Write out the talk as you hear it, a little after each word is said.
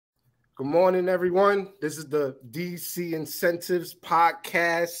Good morning, everyone. This is the DC Incentives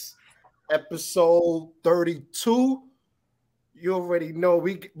Podcast, episode 32. You already know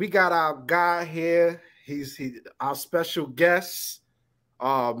we got our guy here. He's our special guest.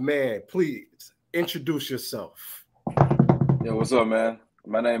 Man, please introduce yourself. Yo, what's up, man?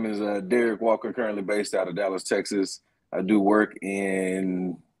 My name is Derrick Walker, currently based out of Dallas, Texas. I do work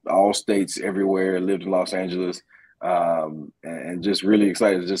in all states, everywhere. Lived in Los Angeles, and just really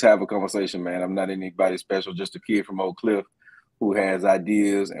excited to just have a conversation, man. I'm not anybody special, just a kid from Oak Cliff who has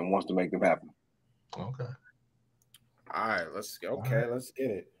ideas and wants to make them happen. Okay. All right, let's get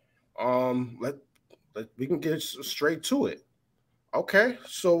it. Let we can get straight to it. Okay,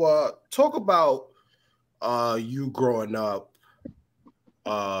 so talk about you growing up,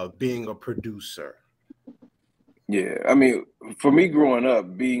 being a producer. Yeah, I mean, for me growing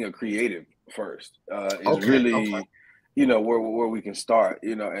up, being a creative first is really, where we can start.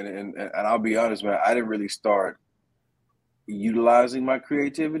 And I'll be honest, man, I didn't really start utilizing my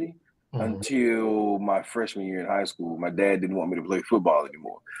creativity until my freshman year in high school. My dad didn't want me to play football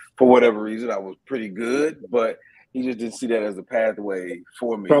anymore. For whatever reason, I was pretty good, but he just didn't see that as a pathway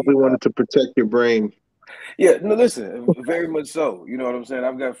for me. Probably wanted to protect your brain. Yeah, no, listen, very much so. You know what I'm saying?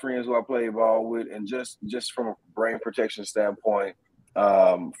 I've got friends who I play ball with, and just from a brain protection standpoint,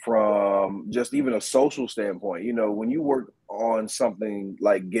 from just even a social standpoint, when you work on something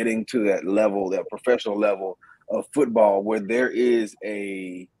like getting to that level, that professional level of football, where there is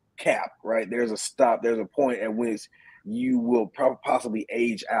a cap, right? There's a stop, there's a point at which you will possibly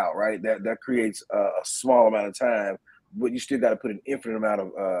age out, right? That creates a small amount of time, but you still got to put an infinite amount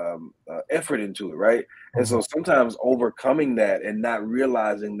of effort into it, right? And so sometimes overcoming that and not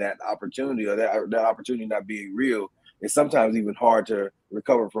realizing that opportunity, or that opportunity not being real, is sometimes even hard to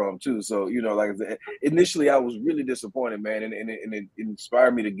recover from too. So, like I said, initially I was really disappointed, man, and it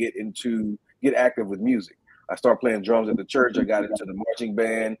inspired me to get active with music. I started playing drums at the church. I got into the marching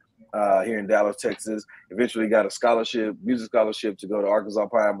band here in Dallas, Texas. Eventually got a music scholarship to go to Arkansas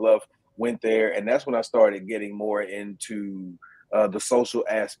Pine Bluff. Went there, and that's when I started getting more into the social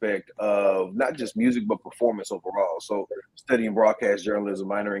aspect of not just music, but performance overall. So studying broadcast journalism,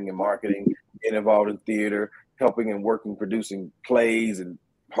 minoring in marketing, getting involved in theater, helping and working, producing plays and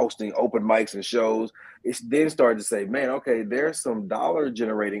hosting open mics and shows. It's then started to say, man, okay, there's some dollar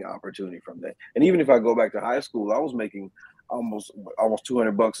generating opportunity from that. And even if I go back to high school, I was making almost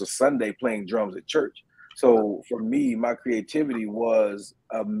 $200 a Sunday playing drums at church. So for me, my creativity was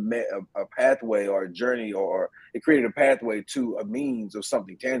a pathway or a journey, or it created a pathway to a means of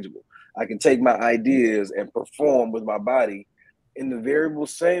something tangible. I can take my ideas and perform with my body in the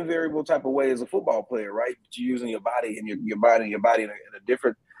same variable type of way as a football player, right? But you're using your body and your body in a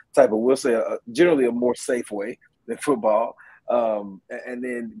different type of, we'll say, generally a more safe way than football. And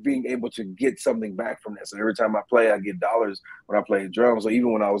then being able to get something back from that. So every time I play, I get dollars when I play drums. So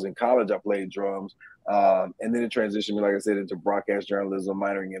even when I was in college, I played drums. And then it transitioned me, like I said, into broadcast journalism,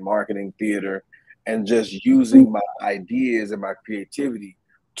 minoring in marketing, theater, and just using my ideas and my creativity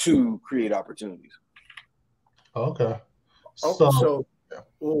to create opportunities. Okay. So go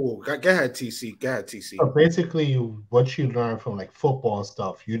ahead, TC. Go ahead, TC. So basically, what you learned from like football and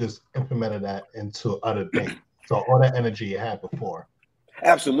stuff, you just implemented that into other things. So all that energy you had before.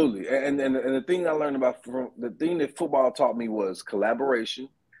 Absolutely. And the thing I learned the thing that football taught me was collaboration.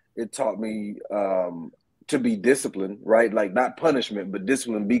 It taught me to be disciplined, right? Like not punishment, but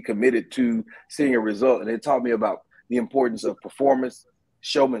discipline, be committed to seeing a result. And it taught me about the importance of performance,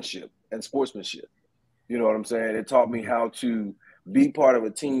 showmanship, and sportsmanship. You know what I'm saying? It taught me how to be part of a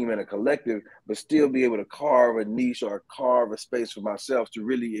team and a collective, but still be able to carve a niche or carve a space for myself to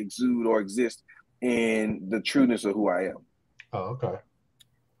really exude or exist in the trueness of who I am. Oh, okay.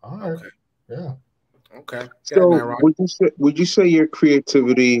 All right. Okay. Yeah. Okay. So would you say your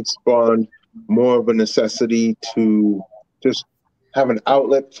creativity spawned more of a necessity to just have an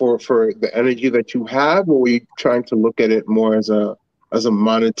outlet for the energy that you have, or were you trying to look at it more as a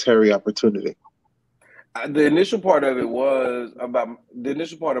monetary opportunity? The initial part about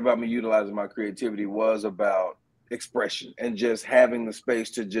me utilizing my creativity was about expression and just having the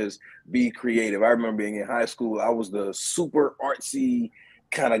space to just be creative. I remember being in high school, I was the super artsy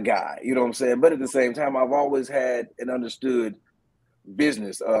kind of guy, you know what I'm saying? But at the same time, I've always had and understood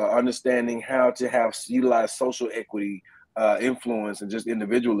business, understanding how to utilize social equity, influence, and just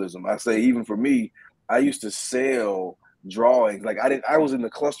individualism. I say, even for me, I used to sell drawings. Like I was in the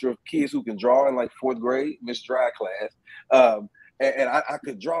cluster of kids who can draw in like fourth grade, Miss Dry class. And I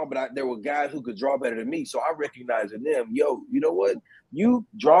could draw, but there were guys who could draw better than me. So I recognized in them, yo, you know what? You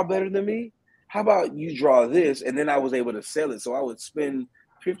draw better than me. How about you draw this? And then I was able to sell it. So I would spend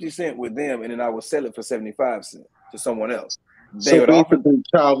 50 cents with them, and then I would sell it for 75 cents to someone else. They So would offer. basically,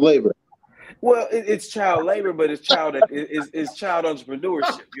 child labor. Well, it's child labor, but it's child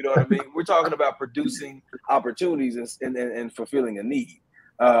entrepreneurship. You know what I mean? We're talking about producing opportunities and fulfilling a need.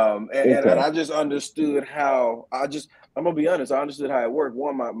 And I just understood how I'm gonna be honest. I understood how it worked.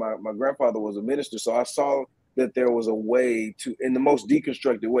 One, my grandfather was a minister, so I saw that there was a way to, in the most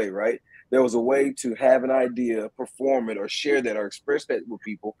deconstructed way, right? There was a way to have an idea, perform it, or share that, or express that with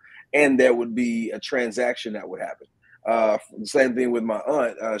people, and there would be a transaction that would happen. The same thing with my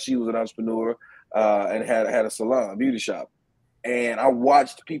aunt. She was an entrepreneur and had a salon, beauty shop. And I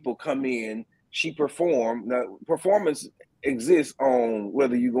watched people come in. She performed. Now, performance exists on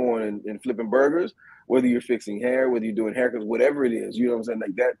whether you're going and flipping burgers, whether you're fixing hair, whether you're doing haircuts, whatever it is. You know what I'm saying?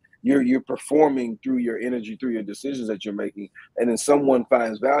 Like that, you're performing through your energy, through your decisions that you're making, and then someone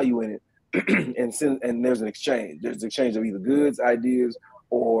finds value in it, and there's an exchange. There's an exchange of either goods, ideas,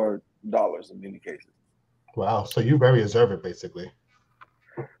 or dollars in many cases. Wow. So you're very observant, basically.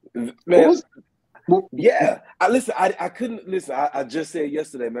 Man, yeah. I couldn't listen. I just said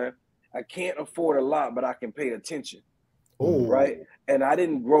yesterday, man, I can't afford a lot, but I can pay attention. Oh, right. And I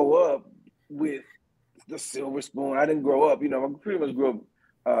didn't grow up with the silver spoon. I didn't grow up, I pretty much grew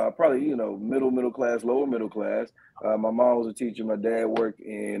up probably, middle class, lower middle class. My mom was a teacher. My dad worked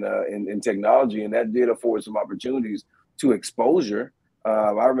in technology, and that did afford some opportunities to exposure.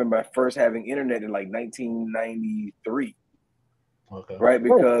 I remember first having internet in like 1993. Okay. Right,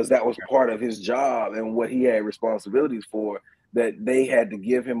 because that was part of his job and what he had responsibilities for, that they had to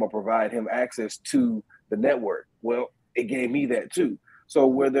give him or provide him access to the network. Well, it gave me that too. So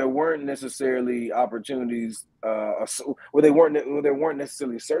where there weren't necessarily opportunities, where there weren't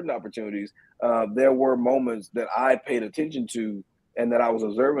necessarily certain opportunities, there were moments that I paid attention to and that I was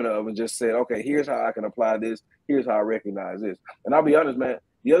observant of, and just said, okay, here's how I can apply this. Here's how I recognize this. And I'll be honest, man,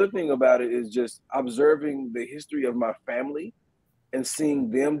 the other thing about it is just observing the history of my family and seeing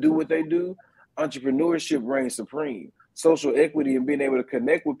them do what they do. Entrepreneurship reigns supreme. Social equity and being able to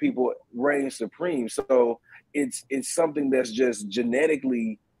connect with people reigns supreme. So it's something that's just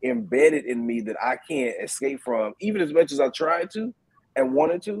genetically embedded in me that I can't escape from. Even as much as I tried to and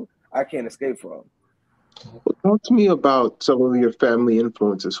wanted to, I can't escape from. Well, talk to me about some of your family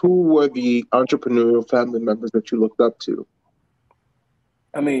influences. Who were the entrepreneurial family members that you looked up to?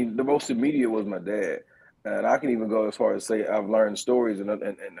 I mean, the most immediate was my dad. And I can even go as far as say I've learned stories and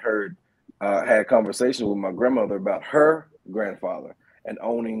heard, had conversations with my grandmother about her grandfather and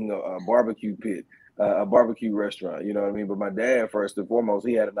owning a barbecue pit, a barbecue restaurant. You know what I mean? But my dad, first and foremost,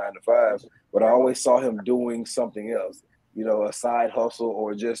 he had a 9-to-5, but I always saw him doing something else, a side hustle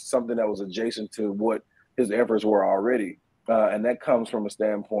or just something that was adjacent to what his efforts were already. And that comes from a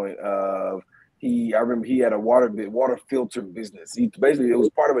standpoint of I remember he had a water filter business. It was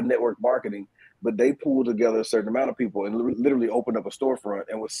part of a network marketing, but they pulled together a certain amount of people and literally opened up a storefront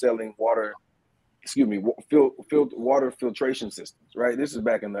and was selling water filtration systems, right? This is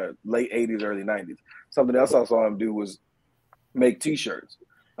back in the late 80s, early 90s. Something else I saw him do was make T-shirts.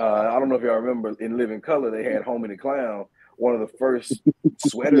 I don't know if y'all remember in Living Color, they had Homie the Clown. One of the first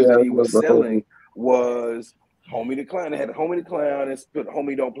sweaters that he was selling was Homie the Clown. They had Homie the Clown and put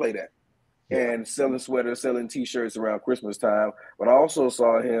Homie Don't Play That. And selling sweaters, selling T-shirts around Christmas time. But I also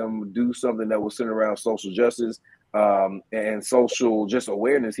saw him do something that was centered around social justice and social just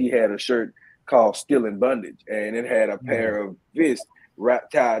awareness. He had a shirt called Still in Bondage, and it had a pair of fists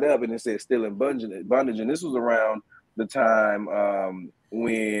tied up, and it said Still in Bondage. And this was around the time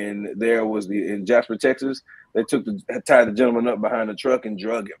when there was in Jasper, Texas, they tied the gentleman up behind the truck and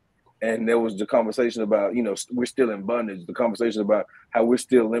drug him. And there was the conversation about, we're still in bondage, the conversation about how we're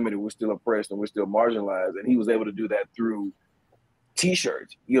still limited, we're still oppressed, and we're still marginalized. And he was able to do that through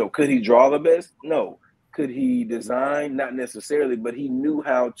T-shirts. Could he draw the best? No. Could he design? Not necessarily, but he knew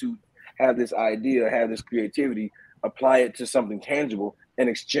how to have this idea, have this creativity, apply it to something tangible, and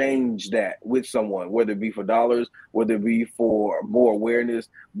exchange that with someone, whether it be for dollars, whether it be for more awareness.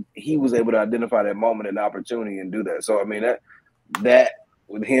 He was able to identify that moment and opportunity and do that. So, I mean, that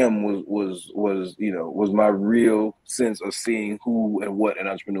with him was my real sense of seeing who and what an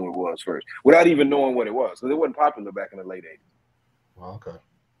entrepreneur was first, without even knowing what it was, because it wasn't popular back in the late 80s. Okay.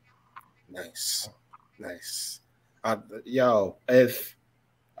 Nice. If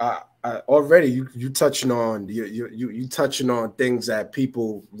already you touching on you touching on things that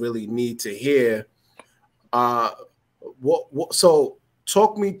people really need to hear. So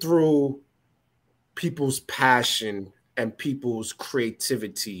talk me through people's passion and people's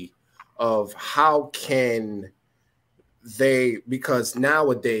creativity of how can they, because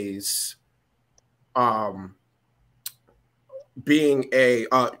nowadays being a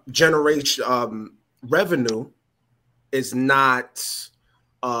generation revenue is not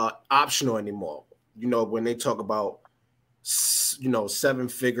optional anymore. You know, when they talk about, you know,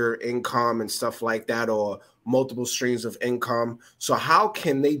 7-figure income and stuff like that, or multiple streams of income. So how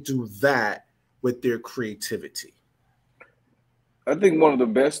can they do that with their creativity? I think one of the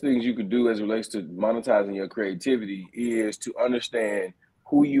best things you could do as it relates to monetizing your creativity is to understand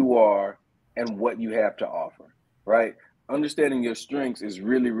who you are and what you have to offer, right? Understanding your strengths is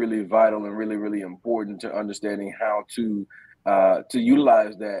really, really vital and really, really important to understanding how to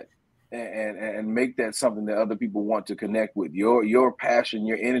utilize that and make that something that other people want to connect with. Your passion,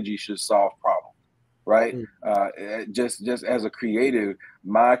 your energy should solve problems, right? Just as a creative,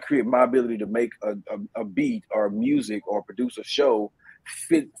 my ability to make a beat or music or produce a show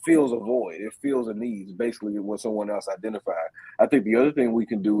fills a void. It fills a need, basically what someone else identified. I think the other thing we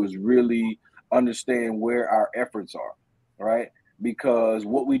can do is really understand where our efforts are, right? Because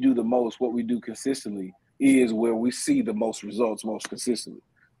what we do the most, what we do consistently, is where we see the most results most consistently.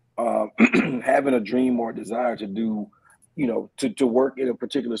 Having a dream or desire to do, you know, to work in a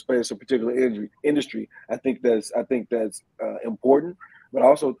particular space, a particular industry, I think that's important. But I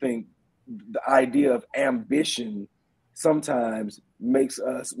also think the idea of ambition sometimes makes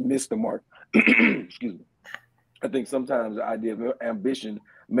us miss the mark. Excuse me. I think sometimes the idea of ambition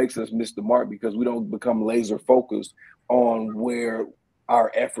makes us miss the mark because we don't become laser focused on where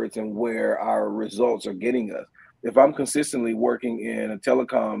our efforts and where our results are getting us. If I'm consistently working in a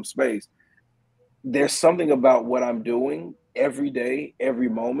telecom space, there's something about what I'm doing every day, every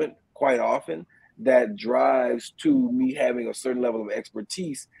moment, quite often, that drives to me having a certain level of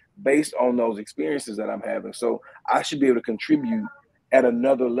expertise based on those experiences that I'm having. So I should be able to contribute at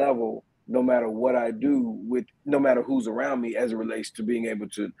another level no matter what I do, with no matter who's around me, as it relates to being able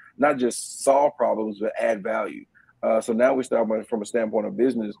to not just solve problems but add value. So now we start from a standpoint of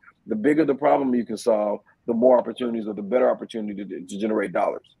business. The bigger the problem you can solve, the more opportunities or the better opportunity to generate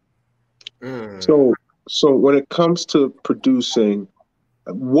dollars. So when it comes to producing,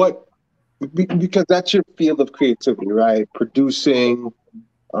 what, because that's your field of creativity, right? Producing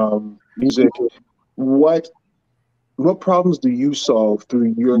music. What problems do you solve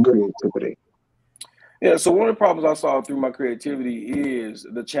through your creativity? Yeah, so one of the problems I saw through my creativity is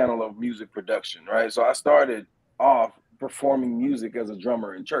the channel of music production, right? So I started off performing music as a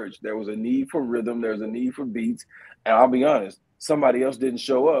drummer in church. There was a need for rhythm, there's a need for beats, and I'll be honest, somebody else didn't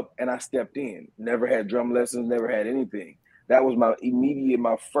show up and I stepped in. Never had drum lessons, never had anything. That was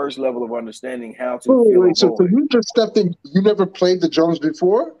my first level of understanding how to fill a So void. you just stepped in, you never played the drums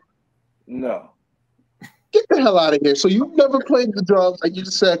before? No. Get the hell out of here. So you never played the drums, like you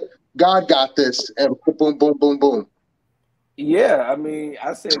just said, God got this, and boom, boom, boom, boom. Yeah, I mean,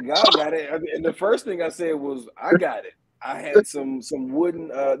 I said God got it, and the first thing I said was I got it. I had some wooden,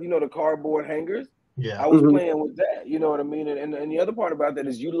 the cardboard hangers. Yeah. I was playing with that, you know what I mean? And the other part about that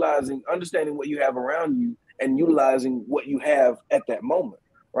is understanding what you have around you and utilizing what you have at that moment,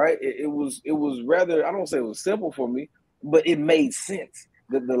 right? It was rather, I don't say it was simple for me, but it made sense.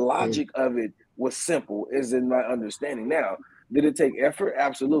 The logic of it was simple, is in my understanding. Now, did it take effort?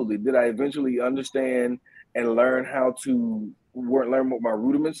 Absolutely. Did I eventually understand and learn how to learn what my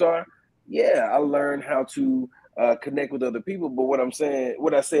rudiments are? Yeah, I learned how to connect with other people. But what I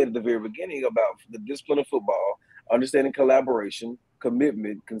said at the very beginning about the discipline of football, understanding collaboration,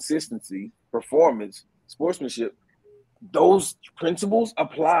 commitment, consistency, performance, sportsmanship, those principles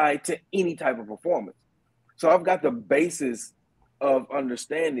apply to any type of performance. So I've got the basis of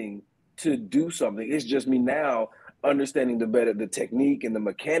understanding to do something. It's just me now understanding the technique and the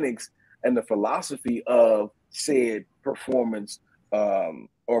mechanics and the philosophy of said performance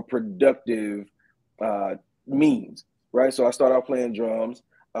or productive means, right? So I started out playing drums,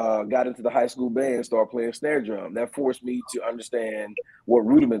 got into the high school band, started playing snare drum. That forced me to understand what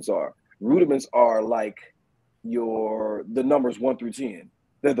rudiments are. Rudiments are like the numbers 1 through 10.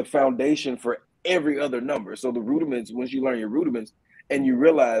 They're the foundation for every other number. So the rudiments, once you learn your rudiments and you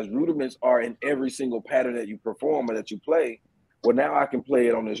realize rudiments are in every single pattern that you perform or that you play, well, now I can play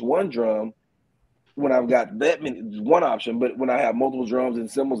it on this one drum when I've got that many, one option. But when I have multiple drums and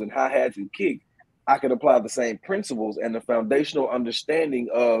cymbals and hi-hats and kick, I can apply the same principles and the foundational understanding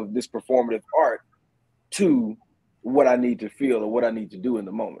of this performative art to what I need to feel or what I need to do in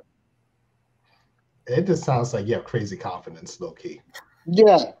the moment. It just sounds like you have crazy confidence, low key.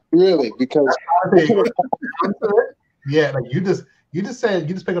 Yeah, really, because yeah, like you just said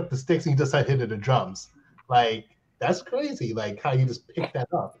you just pick up the sticks and you just start hitting the drums. Like that's crazy. Like how you just picked that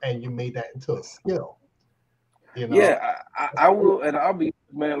up and you made that into a skill. You know? Yeah, I will, and I'll be,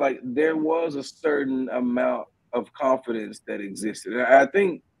 man. Like there was a certain amount of confidence that existed. And I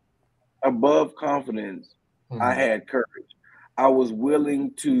think above confidence, I had courage. I was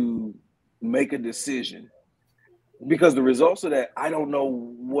willing to make a decision because the results of that, I don't know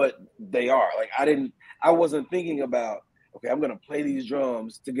what they are. Like I wasn't thinking about, okay, I'm going to play these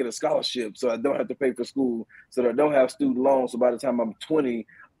drums to get a scholarship so I don't have to pay for school, so that I don't have student loans. So by the time I'm 20,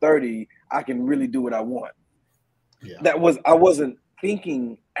 30, I can really do what I want. Yeah. I wasn't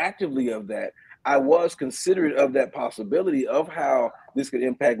thinking actively of that. I was considerate of that possibility of how this could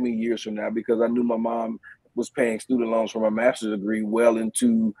impact me years from now, because I knew my mom was paying student loans for my master's degree well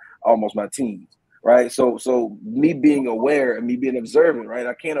into almost my teens, right? So me being aware and me being observant, right?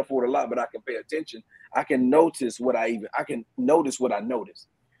 I can't afford a lot, but I can pay attention. I can notice I can notice what I notice.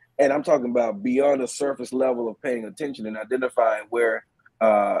 And I'm talking about beyond the surface level of paying attention and identifying where,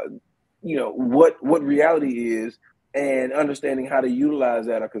 what reality is, and understanding how to utilize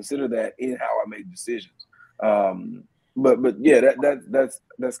that or consider that in how I make decisions. But yeah,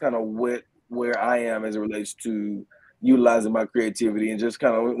 that's kind of where I am as it relates to utilizing my creativity and just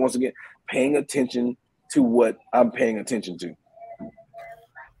kind of, once again, paying attention to what I'm paying attention to.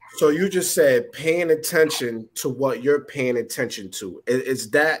 So you just said paying attention to what you're paying attention to. Is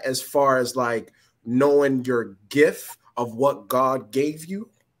that as far as like knowing your gift of what God gave you?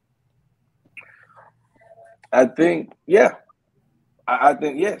 I think, yeah. I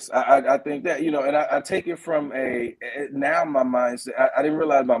think, yes. I think that, and I take it from now my mindset. I didn't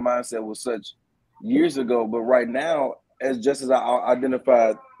realize my mindset was such years ago, but right now, just as I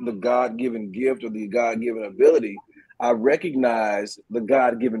identified the God-given gift or the God-given ability, I recognize the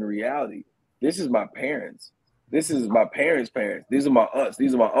God-given reality. This is my parents. This is my parents' parents. These are my aunts.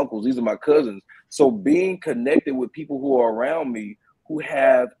 These are my uncles. These are my cousins. So being connected with people who are around me who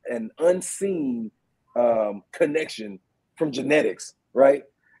have an unseen connection from genetics, right?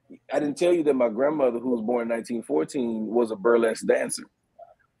 I didn't tell you that my grandmother, who was born in 1914, was a burlesque dancer,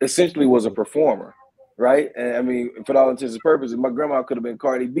 essentially was a performer, right? And I mean, for all intents and purposes, my grandma could have been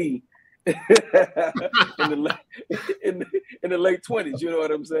Cardi B in the late 20s, you know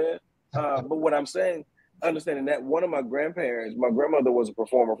what I'm saying? But what I'm saying, understanding that one of my grandparents, my grandmother was a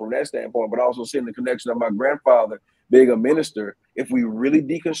performer from that standpoint, but also seeing the connection of my grandfather being a minister. If we really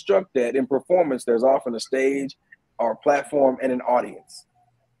deconstruct that in performance, there's often a stage or platform and an audience.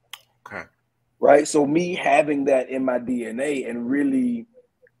 Okay. Right. So me having that in my DNA and really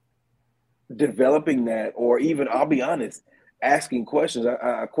developing that, or even, I'll be honest, asking questions.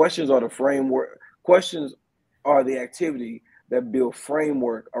 Questions are the framework. Questions are the activity that build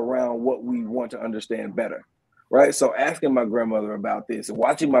framework around what we want to understand better. Right. So asking my grandmother about this and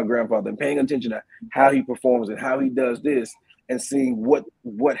watching my grandfather and paying attention to how he performs and how he does this and seeing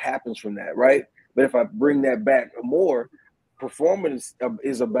what happens from that. Right. But if I bring that back more, performance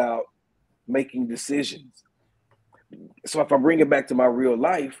is about making decisions. So if I bring it back to my real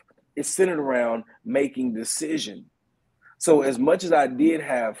life, it's centered around making decisions. So as much as I did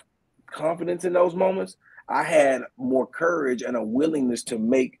have confidence in those moments, I had more courage and a willingness to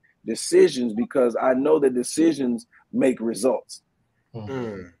make decisions because I know that decisions make results.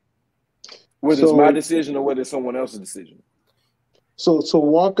 Whether it's my decision or whether it's someone else's decision. So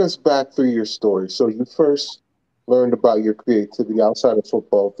walk us back through your story. So you first learned about your creativity outside of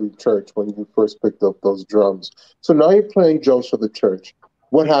football through church when you first picked up those drums. So now you're playing drums for the church.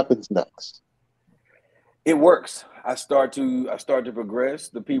 What happens next? It works. I start to progress.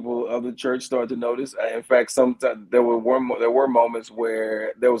 The people of the church start to notice. In fact, sometimes there were moments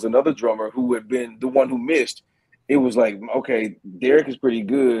where there was another drummer who had been the one who missed. It was like, okay, Derrick is pretty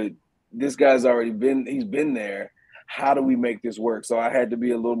good. This guy's he's been there. How do we make this work? So I had to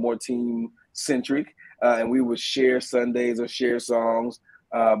be a little more team centric, and we would share Sundays or share songs.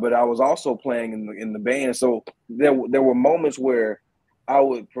 But I was also playing in the band. So there were moments where I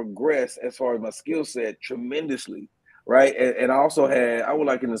would progress as far as my skill set tremendously, right? And I also had, I would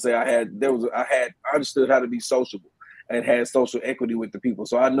like to say I understood how to be sociable and had social equity with the people.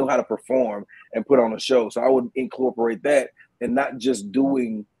 So I knew how to perform and put on a show. So I would incorporate that and not just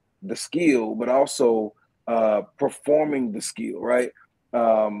doing the skill, but also performing the skill, right?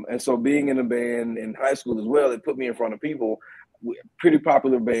 And so being in a band in high school as well, it put me in front of people. Pretty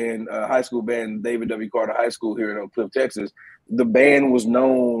popular band, high school band, David W. Carter High School here in Oak Cliff, Texas. The band was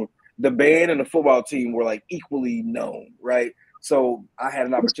known. The band and the football team were like equally known, right? So I had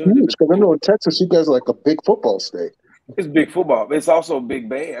an opportunity. Because I know in Texas, you guys are like a big football state. It's big football. It's also a big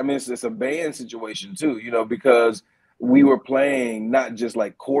band. I mean, it's a band situation too, because we were playing not just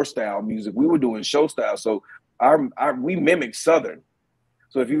like core style music. We were doing show style. So we mimicked Southern.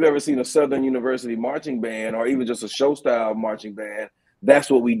 So if you've ever seen a Southern University marching band or even just a show style marching band, that's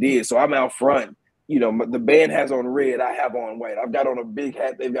what we did. So I'm out front, the band has on red, I have on white. I've got on a big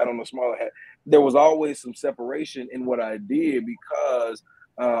hat, they've got on a smaller hat. There was always some separation in what I did because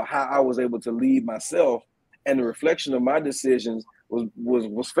how I was able to lead myself, and the reflection of my decisions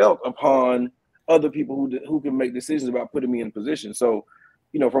was felt upon other people who can make decisions about putting me in a position. So,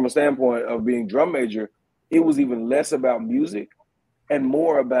 from a standpoint of being drum major, it was even less about music and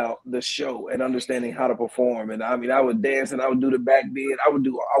more about the show and understanding how to perform. And I would dance and I would do the back bend. I was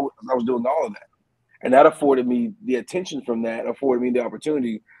doing all of that. And that afforded me the attention from that, afforded me the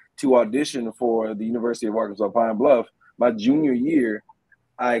opportunity to audition for the University of Arkansas Pine Bluff. My junior year,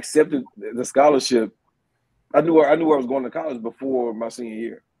 I accepted the scholarship. I knew I was going to college before my senior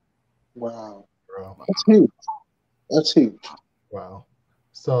year. Wow. Bro. That's huge. That's huge. Wow.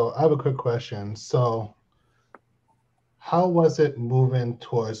 So I have a quick question. So how was it moving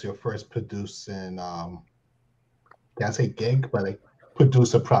towards your first producing, can't say gig, but a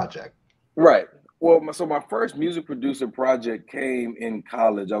producer project? Right. Well, so my first music producer project came in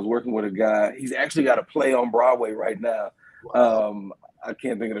college. I was working with a guy. He's actually got a play on Broadway right now. Wow. I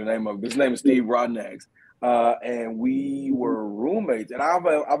can't think of the name of it. His name is Steve Rodnax. And we were roommates. And I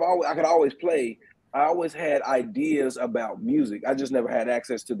could always play. I always had ideas about music. I just never had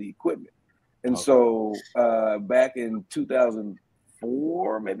access to the equipment. And so back in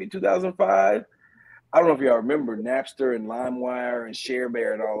 2004, maybe 2005, I don't know if y'all remember Napster and LimeWire and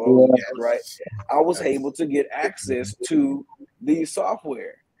ShareBear and all those guys, right? I was able to get access to the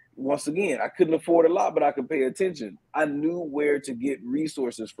software. Once again, I couldn't afford a lot, but I could pay attention. I knew where to get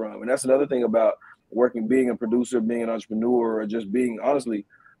resources from. And that's another thing about being a producer, being an entrepreneur, or just being, honestly,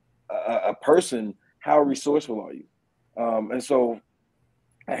 a person. How resourceful are you? And so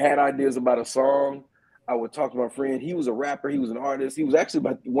I had ideas about a song. I would talk to my friend. He was a rapper. He was an artist. He was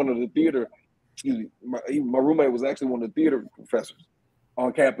actually one of the theater. Excuse me. My roommate was actually one of the theater professors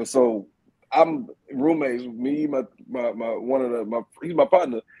on campus. So I'm roommates. Me, he's my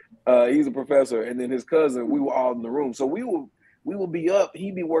partner. He's a professor, and then his cousin. We were all in the room. So we will be up.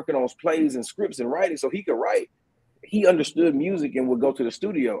 He'd be working on plays and scripts and writing, so he could write. He understood music and would go to the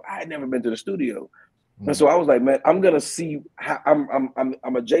studio. I had never been to the studio. And so I was like, man, I'm gonna see how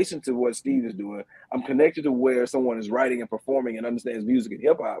I'm adjacent to what Steve is doing. I'm connected to where someone is writing and performing and understands music and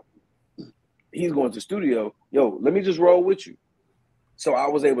hip hop. He's going to studio. Yo, let me just roll with you. So I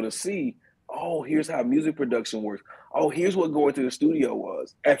was able to see, oh, here's how music production works. Oh, here's what going to the studio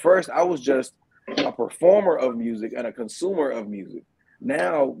was. At first, I was just a performer of music and a consumer of music.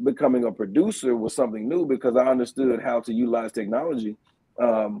 Now becoming a producer was something new because I understood how to utilize technology.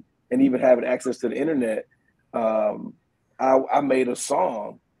 And even having access to the internet, I made a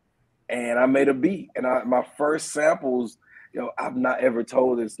song and I made a beat. And my first samples, I've not ever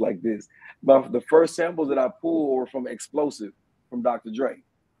told this like this, but the first samples that I pulled were from Explosive from Dr. Dre.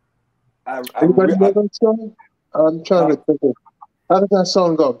 Anybody know that song? I'm trying to think of, how did that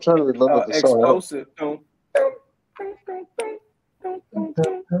song go? I'm trying to remember the song. Explosive.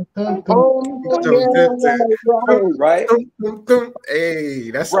 Right? Hey,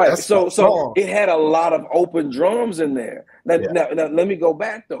 that's right. That's so it had a lot of open drums in there. Now, let me go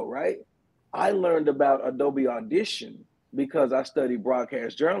back though, right? I learned about Adobe Audition because I studied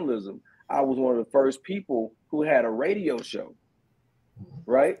broadcast journalism. I was one of the first people who had a radio show,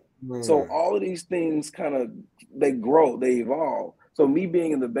 right? So all of these things they grow, they evolve. So me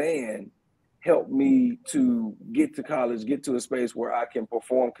being in the band helped me to get to college, get to a space where I can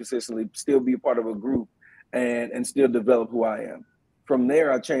perform consistently, still be a part of a group, and still develop who I am. From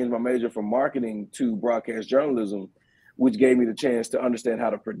there, I changed my major from marketing to broadcast journalism, which gave me the chance to understand how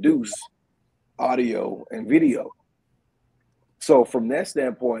to produce audio and video. So from that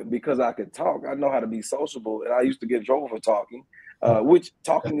standpoint, because I could talk, I know how to be sociable, and I used to get in trouble for talking, which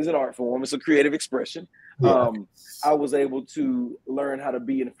talking is an art form. It's a creative expression. I was able to learn how to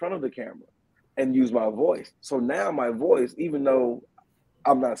be in front of the camera and use my voice. So now my voice, even though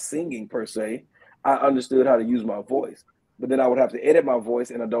I'm not singing per se, I understood how to use my voice. But then I would have to edit my voice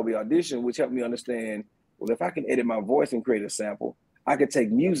in Adobe Audition, which helped me understand, well, if I can edit my voice and create a sample, I could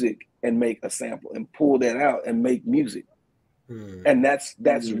take music and make a sample and pull that out and make music. And that's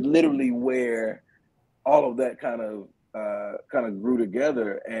literally where all of that kind of grew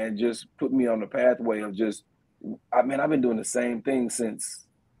together and just put me on the pathway of I've been doing the same thing since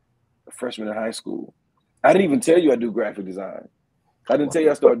a freshman in high school. I didn't even tell you I do graphic design. I didn't tell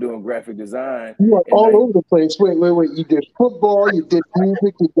you I started doing graphic design. You are all over the place. Wait. You did football, you did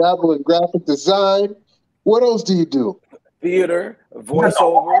music, you dabble in graphic design. What else do you do? Theater,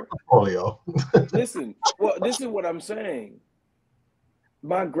 voiceover. Listen, this is what I'm saying.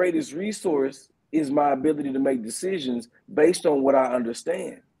 My greatest resource is my ability to make decisions based on what I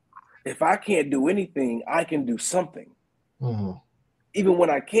understand. if I can't do anything, I can do something. Mm-hmm. Even when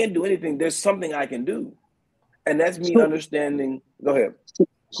I can't do anything, there's something I can do. And that's me understanding. Go ahead.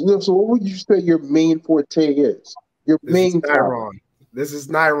 So what would you say your main forte is? Your This is main talent? Nyron. This is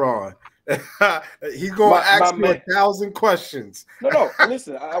Nyron. He's gonna My ask you man. 1,000 questions. No.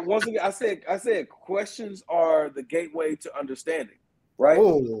 Listen, once again, I said questions are the gateway to understanding, right?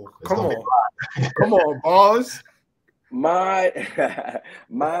 Oh, come on, boss. My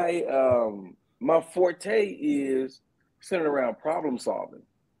my forte is centered around problem solving,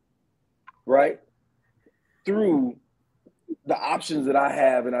 right? Through the options that I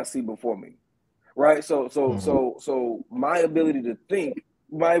have and I see before me, right? So my ability to think,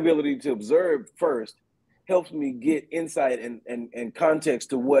 my ability to observe first helps me get insight and context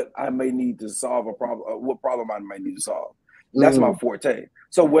to what I may need to solve a problem, what problem I might need to solve. That's my forte.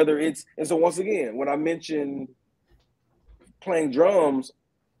 So whether it's, and so once again, when I mentioned playing drums,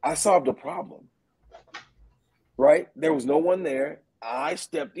 I solved a problem, right? There was no one there. I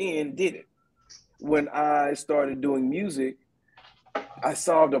stepped in, did it. When I started doing music, I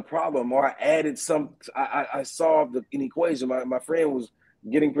solved a problem, or I added I solved an equation. My friend was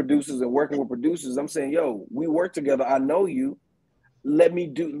getting producers and working with producers. I'm saying, yo, we work together. I know you. Give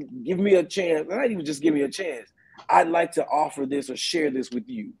me a chance. Not even just give me a chance. I'd like to offer this or share this with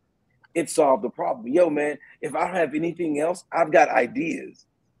you. It solved the problem. Yo, man, if I don't have anything else, I've got ideas.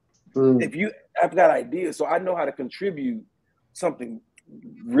 I've got ideas. So I know how to contribute something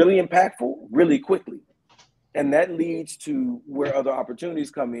really impactful really quickly. And that leads to where other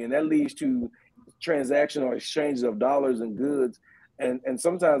opportunities come in. That leads to transactional exchanges of dollars and goods. And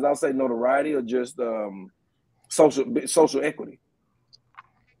sometimes I'll say notoriety or just social equity.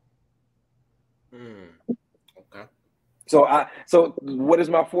 Okay. So what is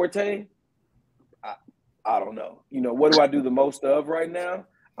my forte? I don't know. You know, what do I do the most of right now?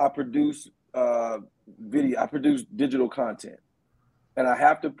 I produce video. I produce digital content, and I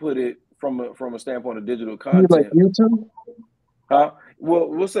have to put it from a standpoint of digital content. You like YouTube? Huh? Well,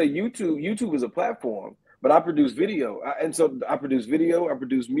 we'll say YouTube. YouTube is a platform, but I produce video, so I produce video. I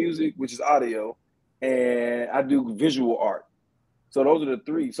produce music, which is audio, and I do visual art. So those are the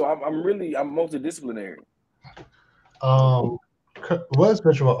three. So I'm multidisciplinary. What is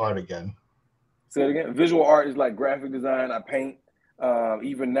visual art again? Say it again. Visual art is like graphic design. I paint.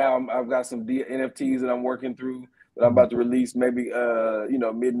 Even now, I've got some NFTs that I'm working through that I'm about to release maybe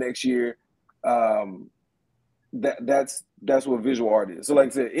mid next year. That's what visual art is. So like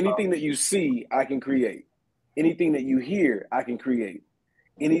I said, anything that you see, I can create. Anything that you hear, I can create.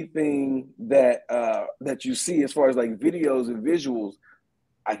 Anything that that you see as far as like videos and visuals,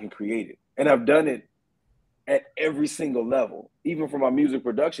 I can create it. And I've done it at every single level. Even for my music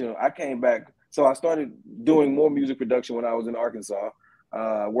production, I came back. So I started doing more music production when I was in Arkansas,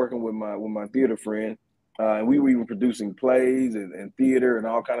 working with my theater friend. And we were even producing plays and theater and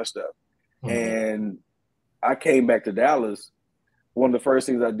all kind of stuff. And I came back to Dallas. One of the first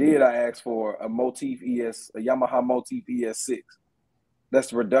things I did, I asked for a Yamaha Motif ES6. That's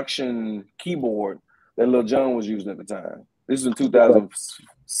the production keyboard that Lil Jon was using at the time. This is in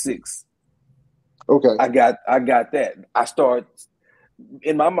 2006. Okay. I got that. I start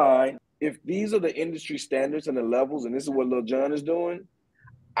in my mind, if these are the industry standards and the levels, and this is what Lil Jon is doing,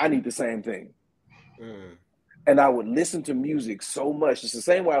 I need the same thing. And I would listen to music so much. It's the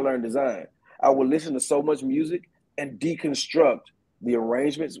same way I learned design. I would listen to so much music and deconstruct the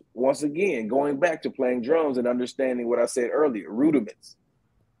arrangements. Once again, going back to playing drums and understanding what I said earlier, rudiments.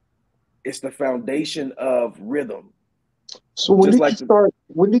 It's the foundation of rhythm. So when did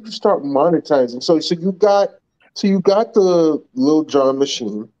you start monetizing? So you got the Lil Jon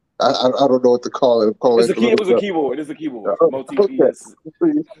machine. I don't know what to call it. It was a keyboard. It's a keyboard. Okay.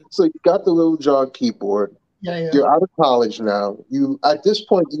 So you got the Lil Jon keyboard. Yeah. You're out of college now. At this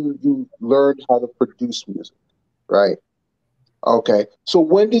point you learned how to produce music, right? Okay. So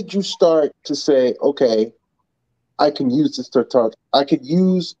when did you start to say, okay, I can use this to talk. I could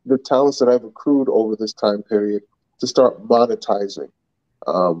use the talents that I've accrued over this time period to start monetizing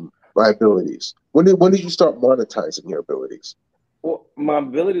my abilities. When did you start monetizing your abilities? Well, my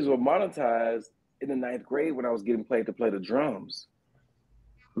abilities were monetized in the 9th grade when I was getting paid to play the drums.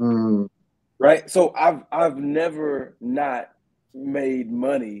 Right. So I've never not made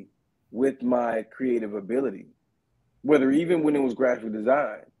money with my creative ability, whether even when it was graphic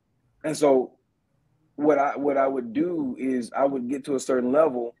design. And so what I would do is I would get to a certain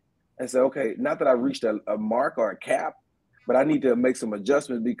level and say, okay, not that I reached a mark or a cap, but I need to make some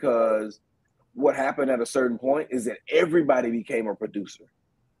adjustments, because what happened at a certain point is that everybody became a producer,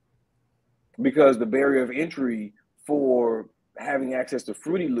 because the barrier of entry for having access to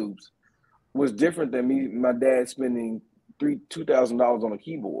Fruity Loops was different than my dad spending $2,000 on a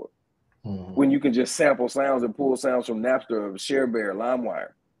keyboard when you can just sample sounds and pull sounds from Napster or ShareBear,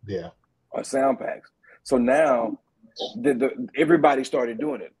 LimeWire, or sound packs. So now everybody started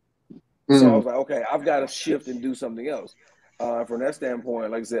doing it. So I was like, okay, I've got to shift and do something else. From that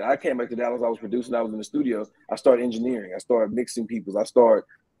standpoint, like I said, I came back to Dallas. I was producing. I was in the studio. I started engineering. I started mixing people's. I started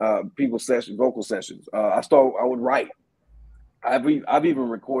people's sessions, vocal sessions. I would write. I've even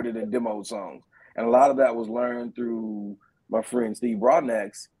recorded and demoed songs, and a lot of that was learned through my friend Steve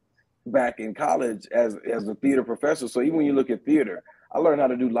Broadnax back in college as a theater professor. So even when you look at theater, I learned how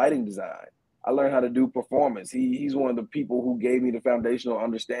to do lighting design. I learned how to do performance. He's one of the people who gave me the foundational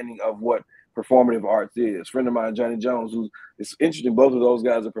understanding of what performative arts is. A friend of mine, Johnny Jones, it's interesting, both of those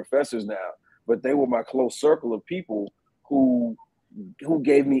guys are professors now, but they were my close circle of people who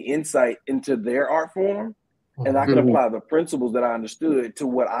gave me insight into their art form, and I could apply the principles that I understood to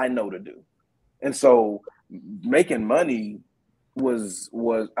what I know to do. And so making money was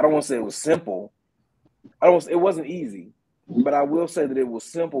I don't want to say it was simple. It wasn't easy. But I will say that it was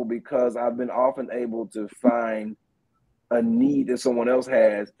simple because I've been often able to find a need that someone else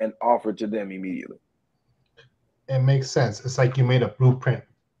has and offer to them immediately. It makes sense. It's like you made a blueprint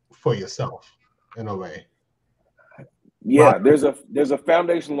for yourself in a way. Yeah, there's a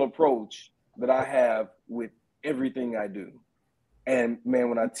foundational approach that I have with everything I do. And man,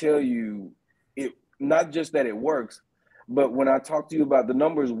 when I tell you it, not just that it works, but when I talk to you about the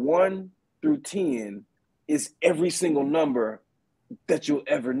numbers 1 through 10, is every single number that you'll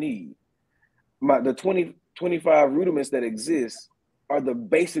ever need. The 25 rudiments that exist are the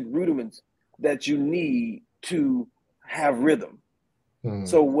basic rudiments that you need to have rhythm.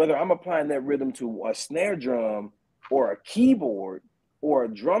 So whether I'm applying that rhythm to a snare drum or a keyboard or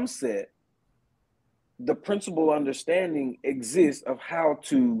a drum set, the principal understanding exists of how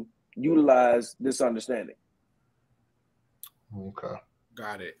to utilize this understanding. Okay.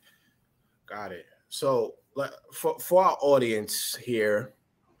 Got it. So for our audience here,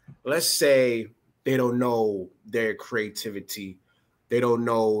 let's say they don't know their creativity, they don't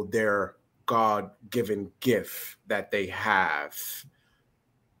know their God-given gift that they have.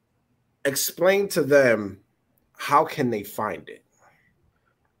 Explain to them, how can they find it?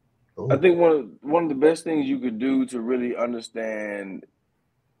 I think one of the best things you could do to really understand,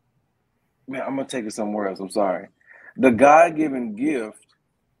 man, I'm gonna take it somewhere else. I'm sorry. The God-given gift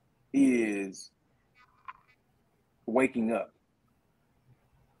is waking up,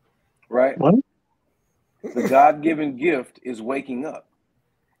 right? What? The God-given gift is waking up.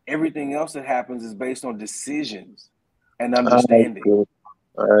 Everything else that happens is based on decisions and understanding.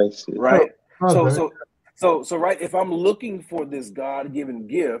 I see. Right? Oh, So right, if I'm looking for this God-given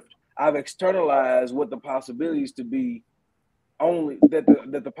gift, I've externalized what the possibilities to be only that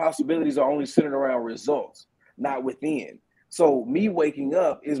the possibilities are only centered around results, not within. So me waking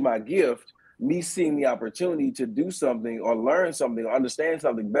up is my gift. Me seeing the opportunity to do something or learn something or understand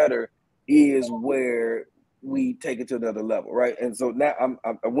something better is where we take it to another level, right? And so now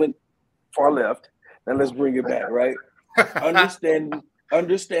I went far left. Now let's bring it back, right?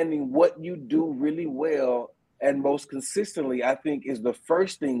 Understanding what you do really well and most consistently, I think, is the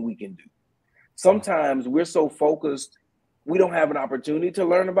first thing we can do. Sometimes we're so focused, we don't have an opportunity to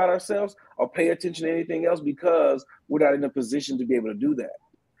learn about ourselves or pay attention to anything else because we're not in a position to be able to do that.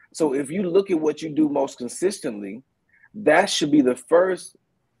 So if you look at what you do most consistently, that should be the first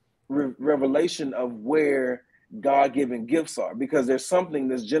revelation of where God-given gifts are, because there's something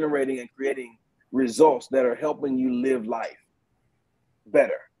that's generating and creating results that are helping you live life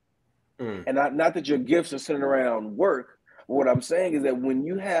better. And not that your gifts are centered around work. What I'm saying is that when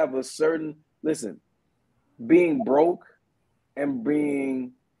you have a certain, being broke and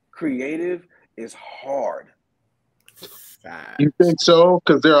being creative is hard. You think so?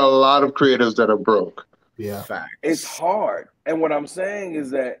 Because there are a lot of creatives that are broke. Yeah. Facts. It's hard. And what I'm saying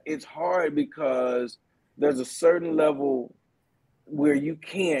is that it's hard because there's a certain level where you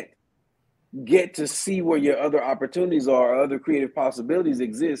can't get to see where your other opportunities are or other creative possibilities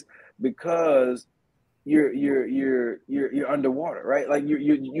exist because you're underwater, right? Like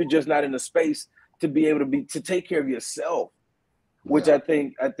you're just not in a space to be able to take care of yourself, which I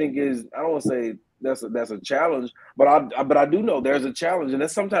think is, I don't want to say that's a challenge, but I do know there's a challenge, and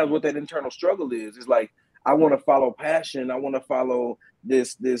that's sometimes what that internal struggle is. It's like, I want to follow passion, I want to follow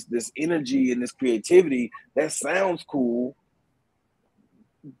this energy and this creativity. That sounds cool,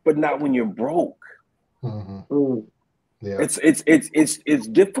 but not when you're broke. Yeah. It's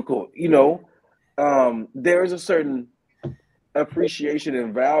difficult, you know. There is a certain appreciation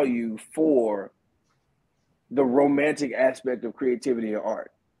and value for the romantic aspect of creativity and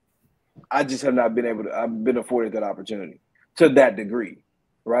art. I just have not been able to, I've been afforded that opportunity to that degree,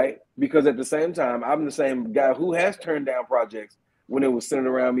 right? Because at the same time, I'm the same guy who has turned down projects when it was centered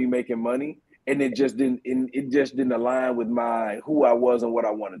around me making money, and it just didn't align with who I was and what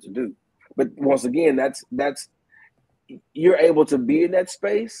I wanted to do. But once again, that's you're able to be in that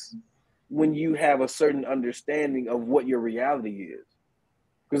space when you have a certain understanding of what your reality is.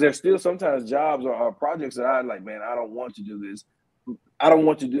 Because there's still sometimes jobs or projects that I'm like, man, I don't want to do this. I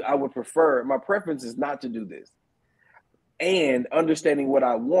would prefer, my preference is not to do this. And understanding what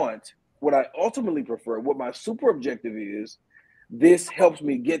I want, what I ultimately prefer, what my super objective is, this helps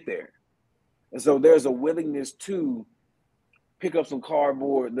me get there. And so there's a willingness to pick up some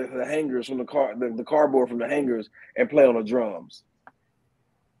cardboard, the hangers from the cardboard from the hangers, and play on the drums.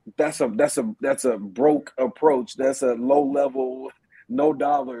 That's a broke approach. That's a low level, no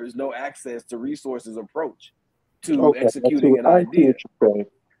dollars, no access to resources approach to executing an idea.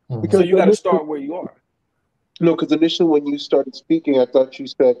 Because so you got to start where you are. No, because initially when you started speaking, I thought you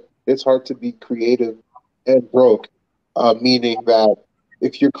said it's hard to be creative and broke, meaning that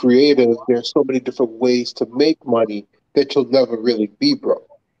if you're creative, there's so many different ways to make money that you'll never really be broke.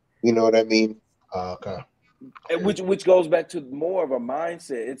 You know what I mean? Okay. Which goes back to more of a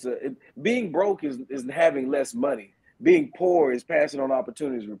mindset. Being broke is having less money. Being poor is passing on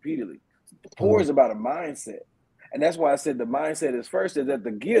opportunities repeatedly. Poor is about a mindset. And that's why I said the mindset is first, is that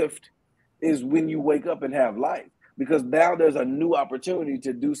the gift is when you wake up and have life. Because now there's a new opportunity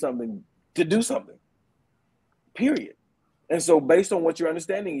to do something, period. And so based on what your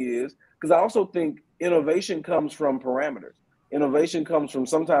understanding is, because I also think innovation comes from parameters. Innovation comes from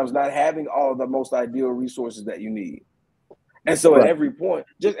sometimes not having all of the most ideal resources that you need. And so at every point,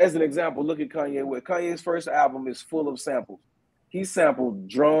 just as an example, look at Kanye West. Kanye's first album is full of samples. He sampled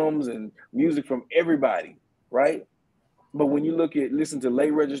drums and music from everybody, right? But when you listen to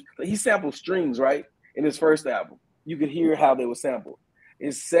late registration, he sampled strings, right? In his first album, you could hear how they were sampled.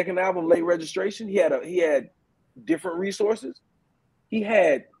 His second album, Late Registration, he had different resources. He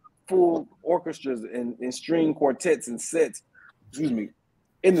had full orchestras and string quartets and sets,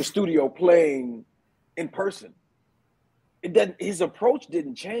 in the studio playing in person. His approach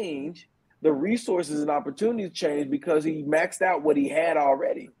didn't change. The resources and opportunities changed because he maxed out what he had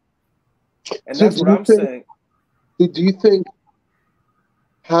already. And that's what I'm saying. Do you think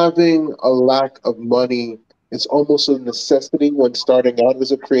having a lack of money is almost a necessity when starting out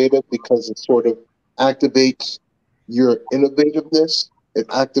as a creative, because it sort of activates your innovativeness? It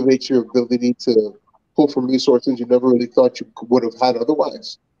activates your ability to pull from resources you never really thought you would have had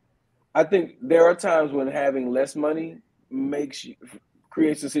otherwise? I think there are times when having less money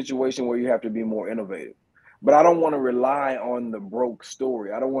creates a situation where you have to be more innovative. But I don't want to rely on the broke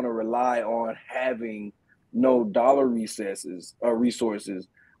story. I don't want to rely on having no dollar resources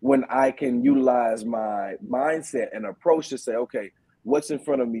when I can utilize my mindset and approach to say, okay, what's in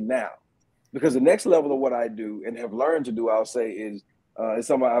front of me now? Because the next level of what I do and have learned to do, I'll say, is it's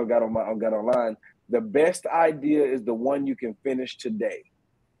something I've got online. The best idea is the one you can finish today.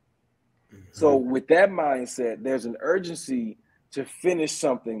 Mm-hmm. So with that mindset, there's an urgency to finish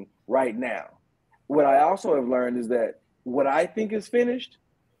something right now. What I also have learned is that what I think is finished,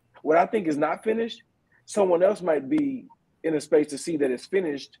 what I think is not finished, someone else might be in a space to see that it's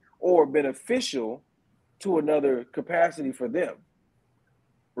finished or beneficial to another capacity for them,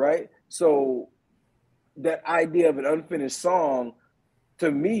 right? So that idea of an unfinished song, to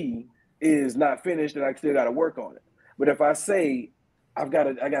me, is not finished and I still got to work on it. But if I say, I got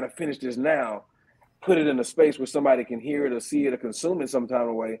to finish this now, put it in a space where somebody can hear it or see it or consume it some kind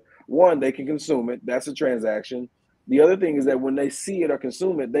of way, one, they can consume it. That's a transaction. The other thing is that when they see it or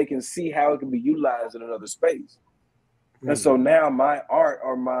consume it, they can see how it can be utilized in another space. Mm-hmm. And so now my art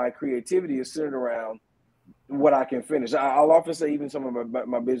or my creativity is centered around what I can finish. I'll often say, even some of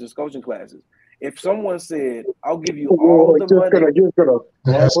my business coaching classes, if someone said, I'll give you all the money.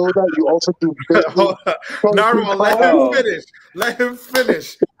 You also do business. Naruto, let him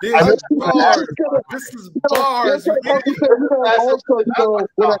finish. These are bars. This is bars. When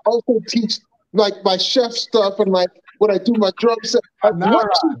I also teach like my chef stuff and like when I do my drum set, what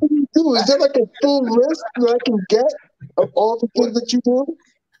do you do? Is there like a full list that I can get of all the things that you do?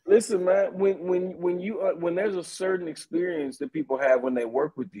 Listen, man, when there's a certain experience that people have when they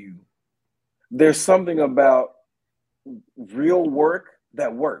work with you, there's something about real work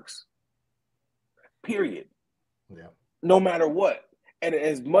that works, period. Yeah. No matter what. And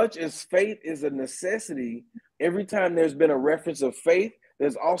as much as faith is a necessity, every time there's been a reference of faith,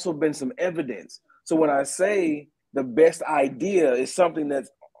 there's also been some evidence. So when I say the best idea is something that's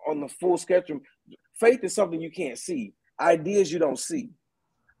on the full spectrum, faith is something you can't see. Ideas you don't see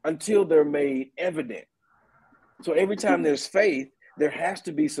until they're made evident. So every time there's faith, there has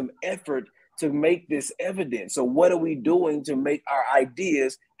to be some effort to make this evident. So what are we doing to make our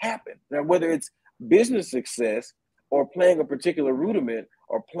ideas happen? Now, whether it's business success or playing a particular rudiment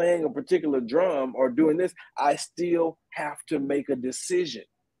or playing a particular drum or doing this, I still have to make a decision.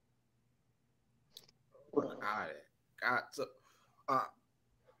 Got it. So,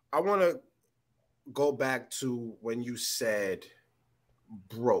 I want to go back to when you said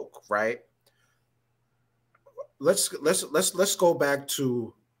broke, right? Let's go back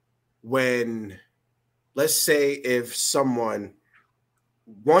to when, let's say, if someone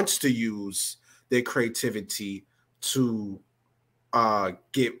wants to use their creativity to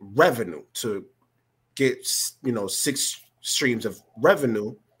get revenue, to get 6 streams of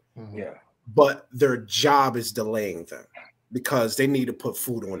revenue, Yeah, but their job is delaying them because they need to put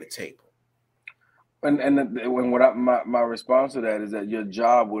food on the table. And what my response to that is that your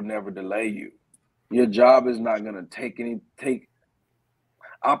job will never delay you. Your job is not going to take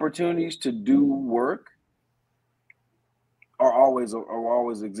opportunities to do work are always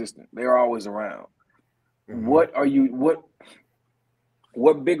existent. They are always around. Mm-hmm.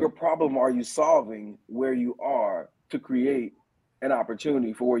 What bigger problem are you solving where you are to create an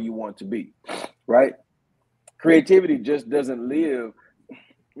opportunity for where you want to be, right? Creativity just doesn't live,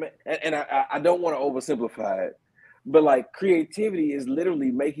 and I don't want to oversimplify it, but like creativity is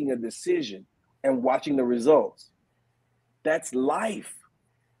literally making a decision and watching the results. That's life,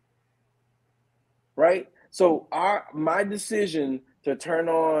 right? So my decision to turn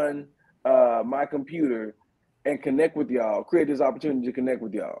on my computer and connect with y'all, create this opportunity to connect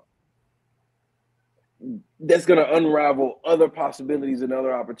with y'all, that's going to unravel other possibilities and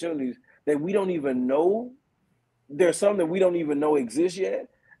other opportunities that we don't even know. There's some that we don't even know exist yet,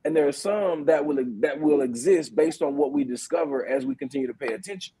 and there are some that will exist based on what we discover as we continue to pay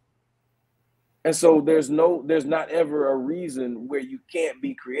attention. And so there's not ever a reason where you can't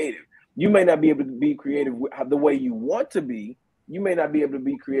be creative. You may not be able to be creative the way you want to be. You may not be able to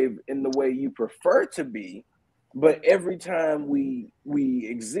be creative in the way you prefer to be, but every time we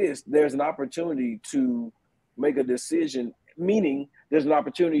exist, there's an opportunity to make a decision, meaning there's an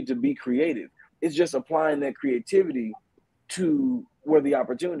opportunity to be creative. It's just applying that creativity to where the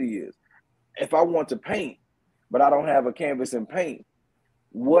opportunity is. If I want to paint, but I don't have a canvas and paint,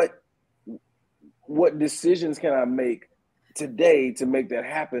 what decisions can I make today to make that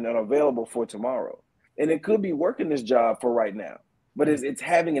happen and available for tomorrow? And it could be working this job for right now, but it's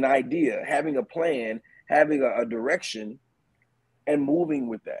having an idea, having a plan, having a direction, and moving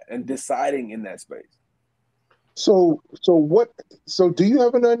with that and deciding in that space. So do you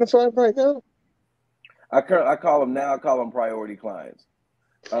have a 9-to-5 right now? I call them priority clients.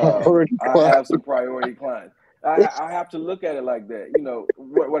 I have some priority clients. I have to look at it like that. You know,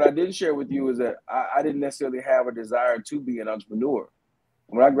 what I didn't share with you is that I didn't necessarily have a desire to be an entrepreneur.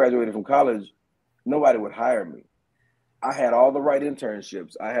 When I graduated from college, nobody would hire me. I had all the right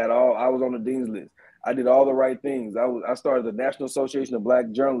internships. I was on the dean's list. I did all the right things. I started the National Association of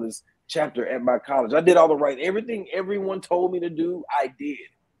Black Journalists chapter at my college. I did all the right, everything everyone told me to do, I did.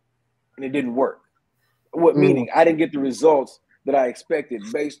 And it didn't work. Meaning I didn't get the results that I expected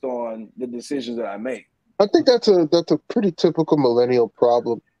based on the decisions that I made. I think that's a pretty typical millennial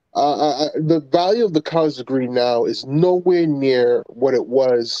problem. The value of the college degree now is nowhere near what it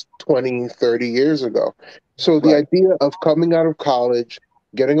was 20, 30 years ago. So the idea of coming out of college,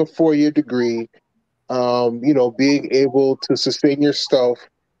 getting a 4-year degree, being able to sustain yourself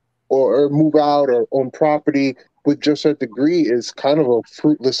or move out or own property with just a degree is kind of a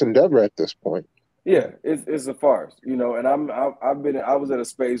fruitless endeavor at this point. Yeah, it's a farce, and I was at a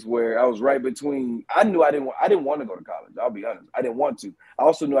space where I was right between. I knew I didn't want to go to college. I'll be honest, I didn't want to. I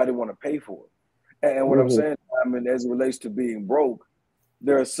also knew I didn't want to pay for it. And what I'm saying, as it relates to being broke,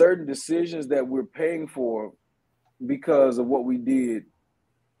 there are certain decisions that we're paying for because of what we did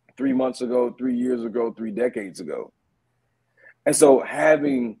 3 months ago, 3 years ago, 3 decades ago. And so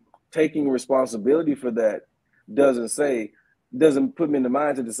taking responsibility for that doesn't put me in the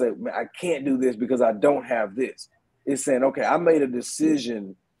mindset to say, man, I can't do this because I don't have this. It's saying, okay, I made a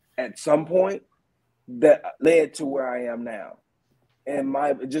decision at some point that led to where I am now. And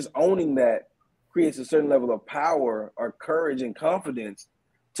just owning that creates a certain level of power or courage and confidence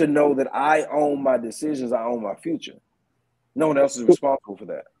to know that I own my decisions, I own my future. No one else is responsible for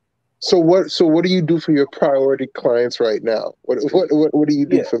that. So what do you do for your priority clients right now? What do you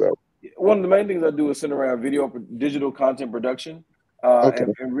do for them? One of the main things I do is send around digital content production,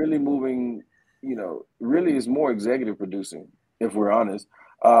 and really moving, really is more executive producing, if we're honest.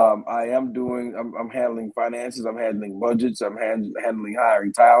 I am doing. I'm handling finances. I'm handling budgets. I'm handling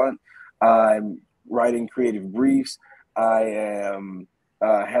hiring talent. I'm writing creative briefs. I am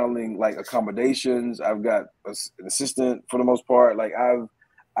handling like accommodations. I've got an assistant for the most part. Like I'm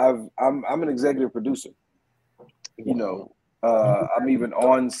an executive producer. You know, I'm even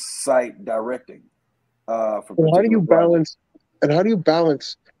on site directing for And how do particular you projects. balance? And how do you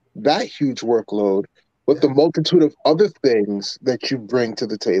balance that huge workload with the multitude of other things that you bring to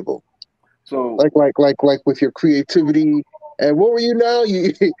the table? So Like with your creativity. And what were you now?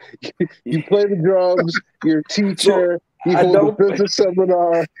 You play the drums. You're a so teacher. You I hold a don't. business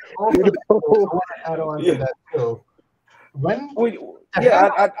seminar. Also, You I know. want to add on to Yeah. that too. When Yeah,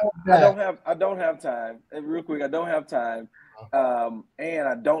 that, I don't have time. And real quick, I don't have time, and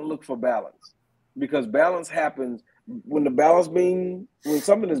I don't look for balance because balance happens when when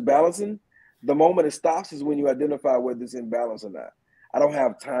something is balancing. The moment it stops is when you identify whether it's in balance or not. I don't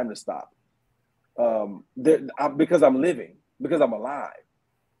have time to stop because I'm living, because I'm alive.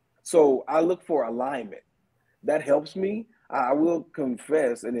 So I look for alignment. That helps me. I will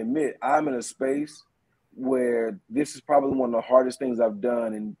confess and admit I'm in a space where this is probably one of the hardest things I've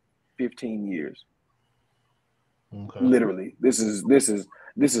done in 15 years. okay. Literally, this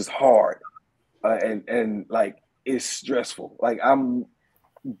is hard, and like it's stressful. Like I'm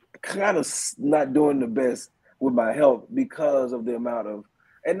kind of not doing the best with my health because of the amount of,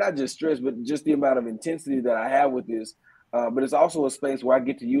 and not just stress, but just the amount of intensity that I have with this. But it's also a space where I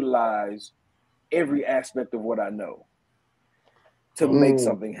get to utilize every aspect of what I know to make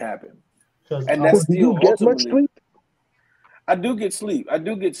something happen. Because And that's Do you still get much ultimately, sleep? I do get sleep. I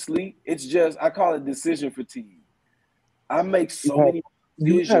do get sleep. It's just, I call it decision fatigue. I make so many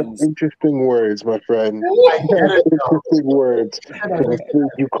You have decisions. interesting words, my friend. I You have interesting words for the thing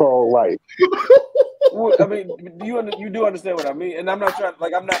you call life. Well, I mean, you do understand what I mean? And I'm not trying,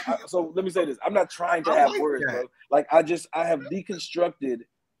 like, I'm not, so let me say this. I'm not trying to I have like words, that. bro. Like, I have deconstructed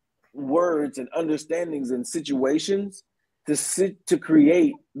words and understandings and situations to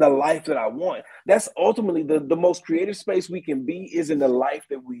create the life that I want. That's ultimately the most creative space we can be is in the life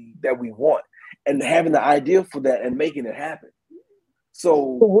that we want and having the idea for that and making it happen.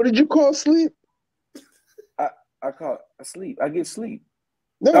 So What did you call sleep? I call it sleep. I get sleep.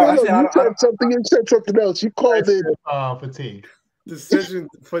 No, No, no, I no. said You said something. You said something else. You called it fatigue. Decision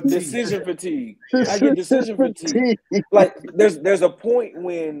fatigue. decision fatigue. I get decision decision fatigue. fatigue. Like there's a point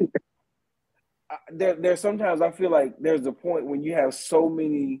when there's sometimes I feel like there's a point when you have so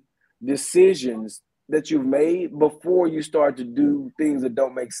many decisions that you've made before you start to do things that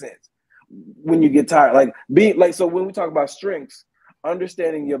don't make sense. When you get tired, like being like, so when we talk about strengths,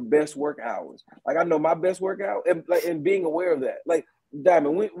 understanding your best work hours. Like I know my best workout and like and being aware of that. Like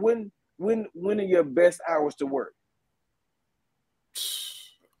Diamond, when are your best hours to work?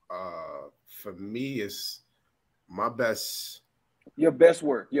 For me, it's my best. Your best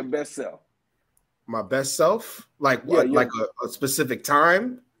work, your best self. My best self, like Yeah, what, like a specific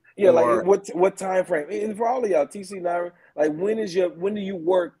time, yeah, like or what time frame? And for all of y'all, TC Naira, like when do you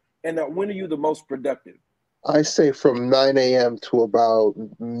work and when are you the most productive? I say from 9 a.m. to about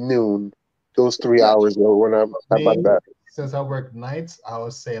noon. Those 3 hours Gotcha. are when I'm at my Me, best. since I work nights, I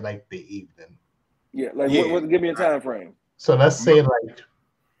would say like the evening. Yeah, like yeah, what give me a time frame. So let's say like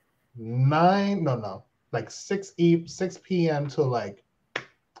like 6 p.m. to like I'm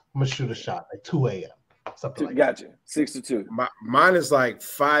gonna shoot a shot like 2 a.m. something like that. Gotcha. 6 to 2. mine is like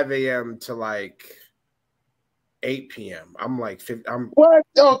 5 a.m. to like 8 p.m. I'm like 50, What?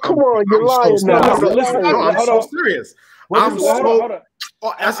 Oh, come on. You're I'm so lying No, now. no, listen, You're listen, lying. I'm hold so on. serious. Well, I'm listen, well, so hold on.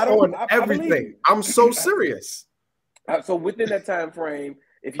 that's I don't on I believe everything. you. I'm so serious. So within that time frame,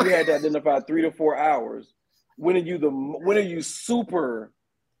 if you had to identify 3 to 4 hours, when are you super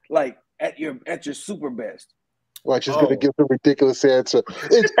like at your super best? Watch, she's gonna Oh, give the ridiculous answer.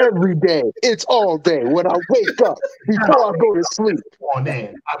 It's every day. It's all day. When I wake up, before I go to sleep. On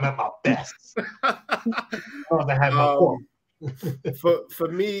in, I'm at my best. I had my for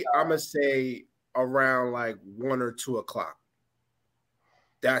me, I'm gonna say around like 1 or 2 o'clock.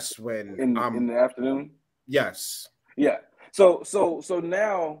 That's when In the afternoon. yes. Yeah. So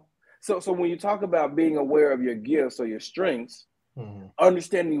now, so when you talk about being aware of your gifts or your strengths,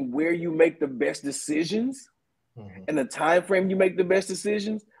 understanding where you make the best decisions and the time frame you make the best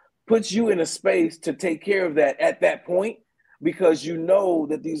decisions puts you in a space to take care of that at that point because you know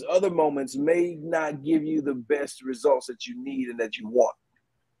that these other moments may not give you the best results that you need and that you want.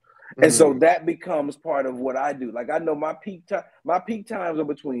 And so that becomes part of what I do. Like I know my peak times are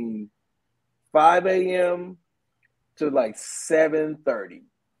between 5 a.m. to like 7:30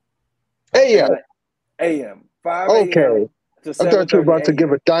 Hey, yeah. a.m. 5 Okay. a.m. to I thought you were 7:30 about to give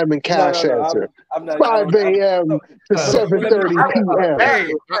a.m. a Diamond Cash answer. I'm not. 5 a.m. to So let me- 7:30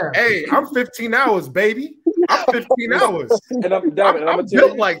 p.m. Hey, I'm 15 hours, baby. I'm 15 hours. And I'm I'm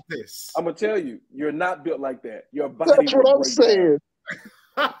built like this. I'm gonna tell you, you're not built like that. Your body That's what will I'm break saying.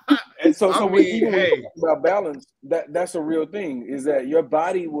 down. And so, I when mean, you hey, talk about balance, that's a real thing. Is that your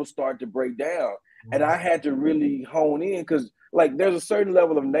body will start to break down, and I had to really hone in because, like, there's a certain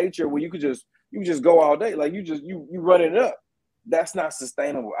level of nature where you just go all day, like you run it up. That's not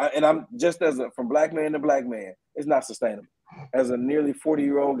sustainable. And I'm just from black man to black man, it's not sustainable. As a nearly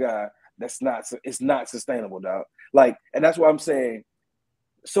 40-year-old guy, it's not sustainable, dog. Like, and that's why I'm saying,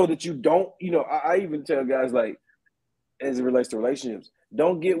 so that you don't, I even tell guys, like, as it relates to relationships,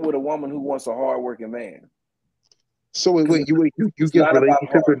 don't get with a woman who wants a hardworking man. So wait, you It's give not about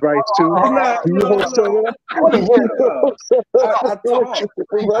relationship hard. advice too? No, Do you host no.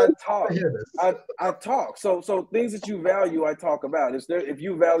 I talk. So things that you value, I talk about. If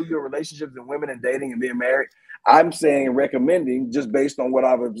you value your relationships and women and dating and being married, I'm saying recommending, just based on what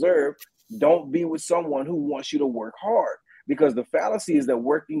I've observed, don't be with someone who wants you to work hard, because the fallacy is that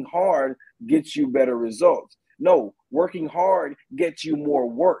working hard gets you better results. No, working hard gets you more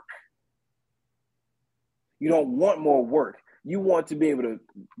work. You don't want more work. You want to be able to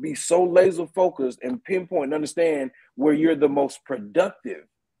be so laser focused and pinpoint and understand where you're the most productive.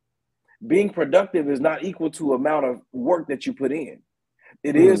 Being productive is not equal to amount of work that you put in.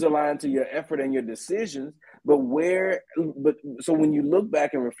 It is aligned to your effort and your decisions, but so when you look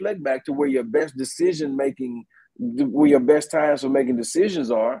back and reflect back to where your best decision making, where your best times for making decisions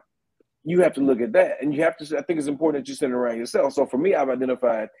are, you have to look at that. And you have to, I think it's important that you center around yourself. So for me, I've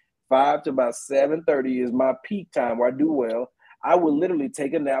identified 5 to about 7:30 is my peak time where I do well. I will literally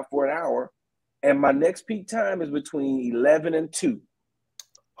take a nap for an hour, and my next peak time is between 11 and 2.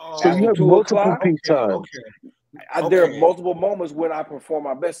 So you have multiple peak times. Okay. There are multiple moments when I perform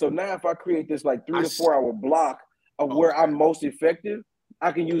my best. So now if I create this like 3 to 4 hour block of where I'm most effective,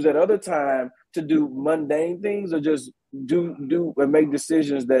 I can use that other time to do mundane things or just do and make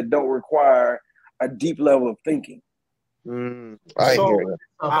decisions that don't require a deep level of thinking. I hear you.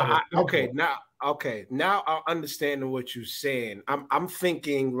 Now I'm understanding what you're saying. I'm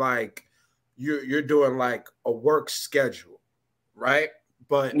thinking like you're doing like a work schedule, right?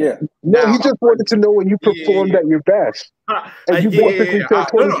 But no, he just wanted to know when you performed at your best. And you basically said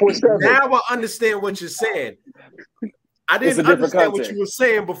 24/7. Now I understand what you're saying. I didn't understand what you were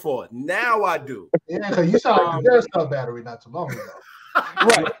saying before. Now I do. Yeah, because you saw like the cell battery not too long ago.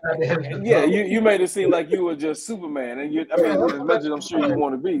 Right. Yeah, you made it seem like you were just Superman, and as much as I'm sure you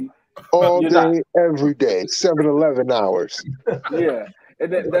want to be. All day, every day, 7-11 hours. Yeah,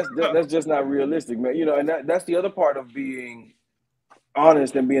 and that's just not realistic, man. And that's the other part of being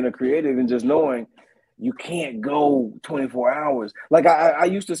honest and being a creative, and just knowing you can't go 24 hours. Like I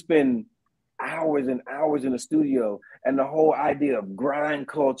used to spend hours and hours in the studio, and the whole idea of grind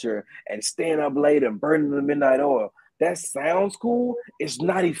culture and staying up late and burning the midnight oil, that sounds cool. It's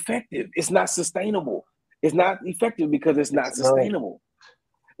not effective. It's not sustainable. It's not effective because it's not sustainable.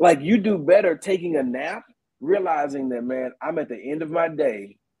 Like, you do better taking a nap, realizing that, man, I'm at the end of my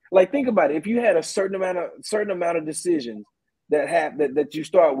day. Like, think about it. If you had a certain amount of decisions that you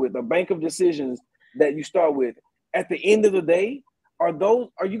start with, a bank of decisions that you start with, at the end of the day, are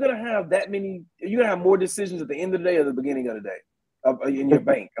you gonna have that many? Are you gonna have more decisions at the end of the day or the beginning of the day in your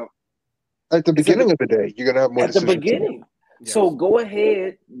bank? At the beginning of the day, you're gonna have more decisions. At the beginning. Yes. So go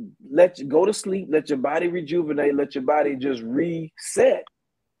ahead, go to sleep, let your body rejuvenate, let your body just reset,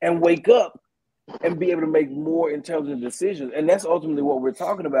 and wake up and be able to make more intelligent decisions. And that's ultimately what we're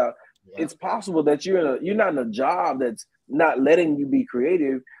talking about. Yeah. It's possible that you're not in a job that's not letting you be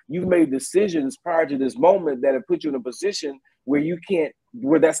creative. You've made decisions prior to this moment that have put you in a position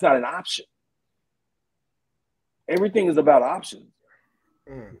where that's not an option. Everything is about options.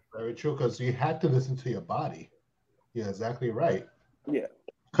 Very true, because you have to listen to your body. You're exactly right. Yeah.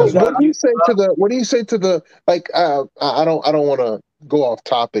 What do you say to the like? I don't want to go off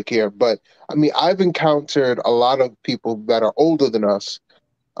topic here, but I mean, I've encountered a lot of people that are older than us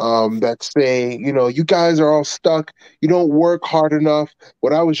that say, you guys are all stuck. You don't work hard enough.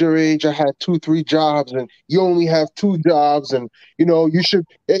 When I was your age, I had 2-3 jobs, and you only have 2 jobs, and you should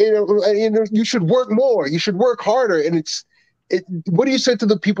you should work more. You should work harder. And what do you say to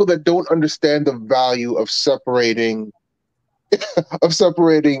the people that don't understand the value of separating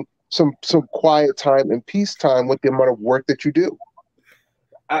some quiet time and peace time with the amount of work that you do?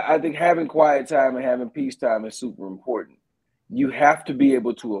 I think having quiet time and having peace time is super important. You have to be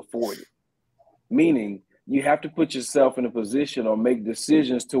able to afford it. Meaning, you have to put yourself in a position or make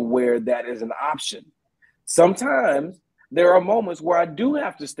decisions to where that is an option. Sometimes There are moments where I do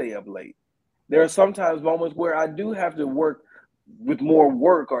have to stay up late. There are sometimes moments where I do have to work with more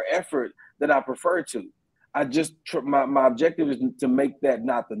work or effort than I prefer to. I just my objective is to make that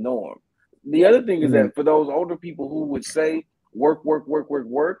not the norm. The other thing is that for those older people who would say work, work, work, work,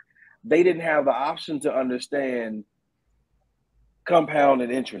 work, they didn't have the option to understand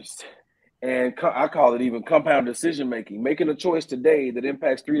compounded interest. And I call it even compound decision making, making a choice today that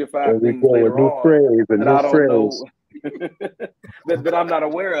impacts 3 to 5 There we things go, a later new on phrase, a that new I don't phrase. know that I'm not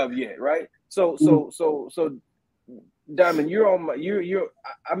aware of yet, right? So Diamond, you're on my you're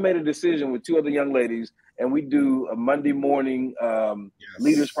I made a decision with 2 other young ladies, and we do a Monday morning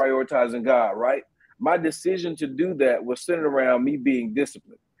leaders prioritizing God, right? My decision to do that was centered around me being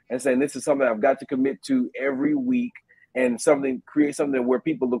disciplined and saying this is something I've got to commit to every week and create something where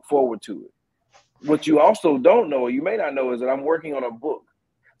people look forward to it. What you also don't know, or you may not know, is that I'm working on a book.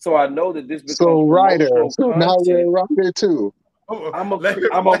 So I know that this becomes So writer, promotional so now you're content. a writer too. I'm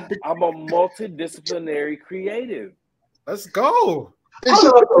a multidisciplinary creative. Let's go. It's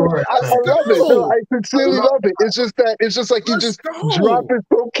just, I Let's love it. No, go. I sincerely love it. It's just like you Let's just go. drop it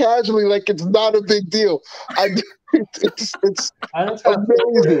so casually, like it's not a big deal. It's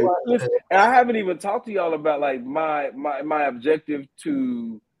amazing. Listen, and I haven't even talked to y'all about like my objective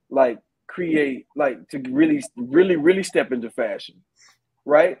to like create, like to really step into fashion,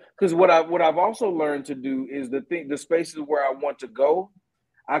 right? Because what I've also learned to do is the spaces where I want to go,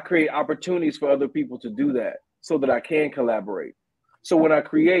 I create opportunities for other people to do that so that I can collaborate. So when I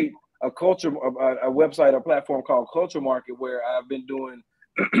create a website, a platform called Culture Market, where I've been doing,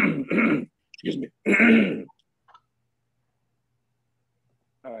 excuse me.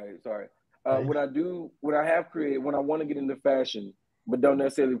 All right, sorry. When I want to get into fashion, but don't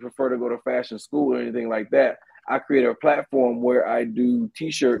necessarily prefer to go to fashion school or anything like that, I create a platform where I do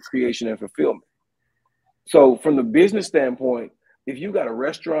t-shirt creation and fulfillment. So from the business standpoint, if you got a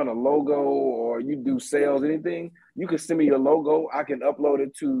restaurant, a logo, or you do sales, anything, you can send me your logo. I can upload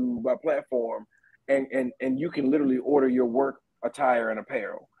it to my platform, and you can literally order your work attire and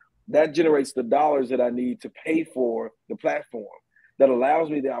apparel. That generates the dollars that I need to pay for the platform. That allows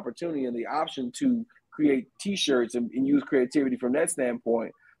me the opportunity and the option to create t-shirts and use creativity from that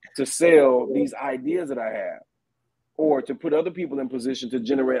standpoint to sell these ideas that I have, or to put other people in position to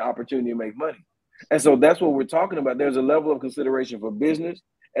generate opportunity and make money. And so that's what we're talking about. There's a level of consideration for business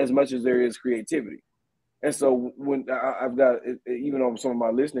as much as there is creativity. And so when I've got, even on some of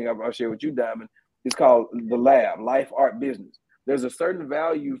my listening, I'll share with you, Diamond, it's called the lab, life, art, business. There's a certain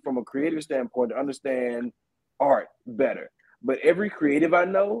value from a creative standpoint to understand art better. But every creative I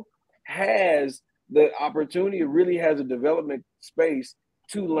know has the opportunity, really has a development space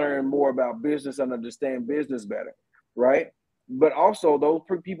to learn more about business and understand business better, right? But also those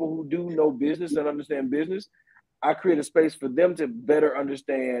people who do know business and understand business, I create a space for them to better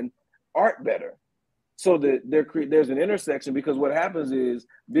understand art better. So that there's an intersection, because what happens is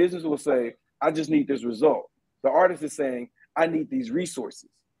business will say, I just need this result. The artist is saying, I need these resources.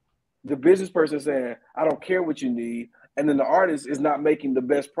 The business person is saying, I don't care what you need. And then the artist is not making the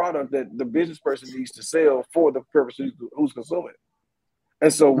best product that the business person needs to sell for the purpose of who's consuming.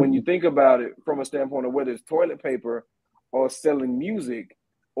 And so when you think about it from a standpoint of whether it's toilet paper or selling music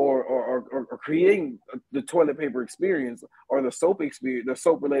or creating the toilet paper experience or the soap experience,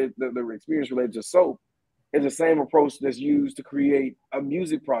 the experience related to soap, is the same approach that's used to create a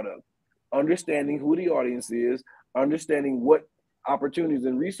music product. Understanding who the audience is, understanding what opportunities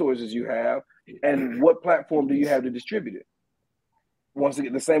and resources you have, and what platform do you have to distribute it. Once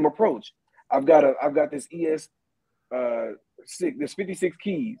again, the same approach. I've got this there's 56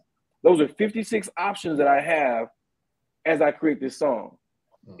 keys. Those are 56 options that I have as I create this song.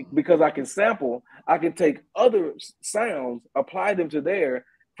 Because I can sample, I can take other sounds, apply them to there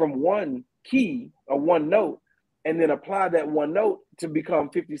from one key or one note, and then apply that one note to become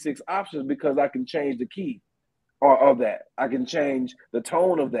 56 options, because I can change the key of that. I can change the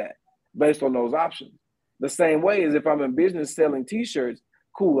tone of that based on those options. The same way as if I'm in business selling t-shirts,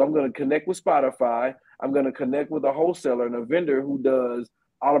 cool, I'm going to connect with Spotify. I'm going to connect with a wholesaler and a vendor who does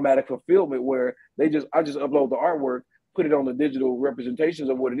automatic fulfillment, where I just upload the artwork, put it on the digital representations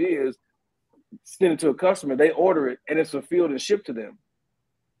of what it is, send it to a customer, they order it, and it's fulfilled and shipped to them.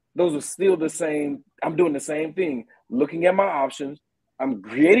 Those are still the same. I'm doing the same thing, looking at my options. I'm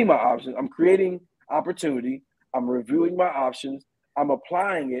creating my options. I'm creating opportunity. I'm reviewing my options. I'm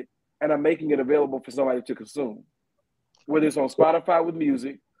applying it, and I'm making it available for somebody to consume. Whether it's on Spotify with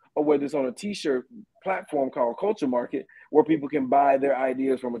music, or whether it's on a t-shirt platform called Culture Market, where people can buy their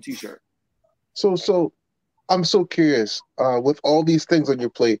ideas from a t-shirt. So I'm so curious, with all these things on your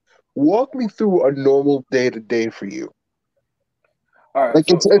plate, walk me through a normal day to day for you. All right. Like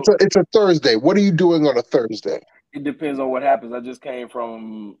it's a Thursday. What are you doing on a Thursday? It depends on what happens. I just came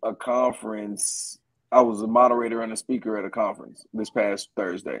from a conference. I was a moderator and a speaker at a conference this past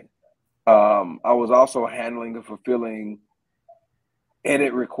Thursday. I was also handling and fulfilling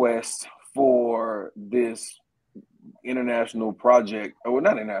edit requests for this international project, or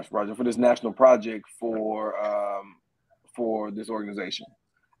not international project, for this national project for this organization.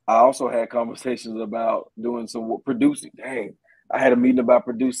 I also had conversations about doing some producing. Dang, I had a meeting about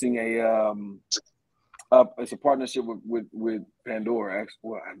producing it's a partnership with Pandora. Actually,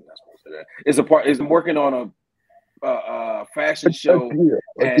 well, I'm not supposed to say that. It's a part. I'm working on a fashion show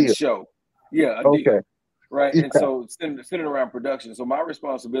A and deal. show. Yeah, a Okay. deal. Right. Yeah. And so centered around production. So my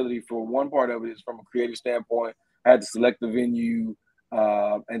responsibility for one part of it is from a creative standpoint. I had to select the venue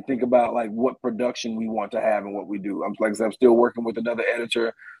and think about like what production we want to have and what we do. I'm like I said, I'm still working with another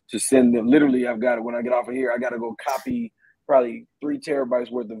editor to send them. Literally, I've got it when I get off of here, I got to go copy probably 3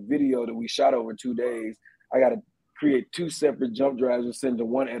 terabytes worth of video that we shot over 2 days. I got to create 2 separate jump drives and send to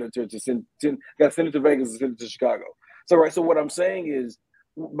one editor to send got to send it to Vegas and send it to Chicago. So right. So what I'm saying is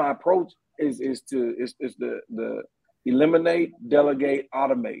my approach is the eliminate, delegate,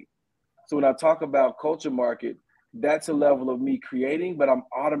 automate. So when I talk about culture market, that's a level of me creating, but I'm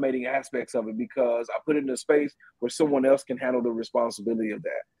automating aspects of it because I put it in a space where someone else can handle the responsibility of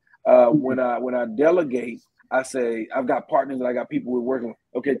that. When I delegate, I say I've got partners and I got people we're working with.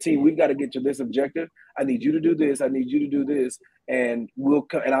 Okay, team, we've got to get to this objective. I need you to do this. I need you to do this, and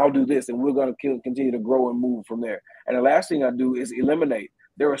I'll do this, and we're going to continue to grow and move from there. And the last thing I do is eliminate.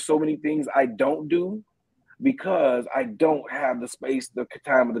 There are so many things I don't do because I don't have the space, the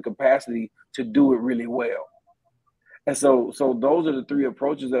time, or the capacity to do it really well. And so those are the 3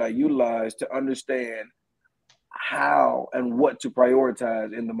 approaches that I utilize to understand how and what to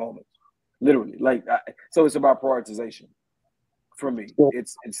prioritize in the moment. Literally, so it's about prioritization for me.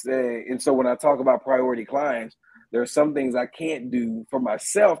 And so when I talk about priority clients, there are some things I can't do for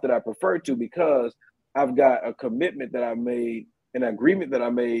myself that I prefer to because I've got a commitment that I made, an agreement that I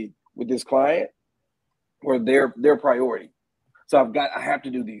made with this client, where their priority. So I have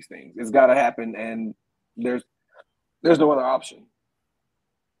to do these things. It's got to happen, and there's no other option.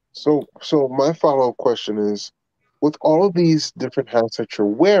 So my follow-up question is, with all of these different hats that you're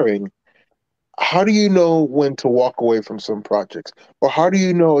wearing, how do you know when to walk away from some projects? Or how do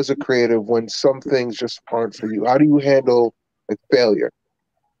you know as a creative when some things just aren't for you? How do you handle like failure?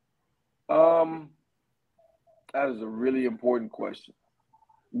 That is a really important question.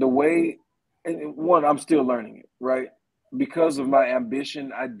 The way, and one, I'm still learning it, right? Because of my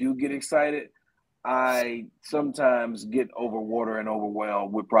ambition, I do get excited. I sometimes get over water and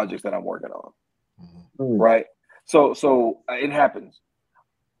overwhelmed with projects that I'm working on, right? So it happens.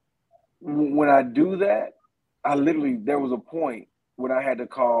 When I do that, there was a point when I had to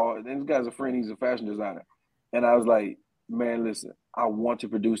call, and this guy's a friend, he's a fashion designer. And I was like, man, listen, I want to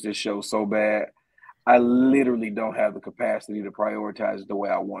produce this show so bad. I literally don't have the capacity to prioritize it the way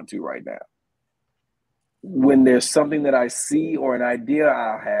I want to right now. When there's something that I see or an idea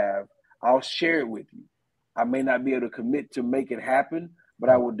I'll share it with you. I may not be able to commit to make it happen, but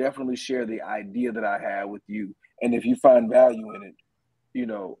I will definitely share the idea that I have with you. And if you find value in it,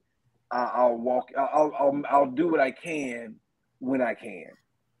 I'll do what I can when I can.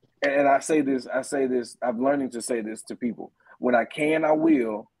 And I say this, I'm learning to say this to people. When I can, I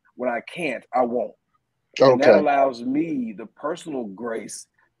will. When I can't, I won't. Okay. And that allows me the personal grace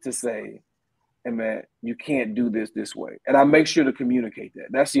to say, hey man, you can't do this way. And I make sure to communicate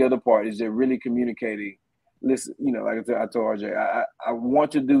that. That's the other part, is they're really communicating. Listen, like I told RJ, I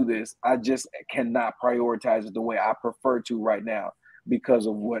want to do this. I just cannot prioritize it the way I prefer to right now because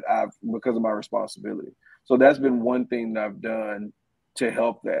of my responsibility. So that's been one thing that I've done to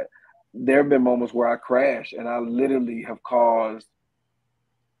help that. There have been moments where I crash and I literally have caused,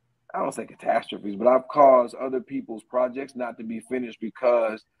 I don't say catastrophes, but I've caused other people's projects not to be finished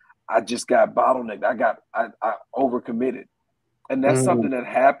because I just got bottlenecked. I overcommitted. And that's something that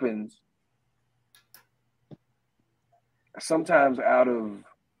happens sometimes out of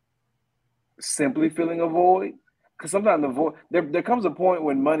simply feeling a void. Because sometimes the void, there comes a point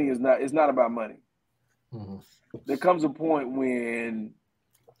when money it's not about money. Mm-hmm. There comes a point when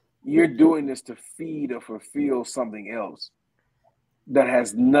you're doing this to feed or fulfill something else that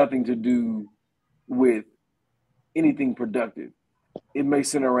has nothing to do with anything productive. It may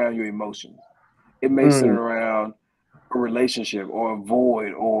center around your emotions. It may center around a relationship or a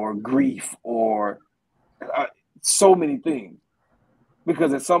void or grief or so many things.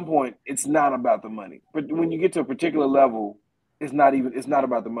 Because at some point, it's not about the money. But when you get to a particular level, it's not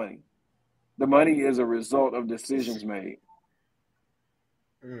about the money. The money is a result of decisions made.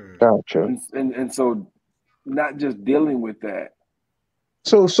 Gotcha. And so not just dealing with that.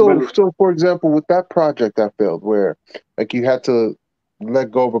 So But for example, with that project that failed, where like you had to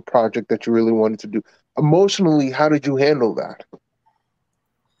let go of a project that you really wanted to do, emotionally, how did you handle that?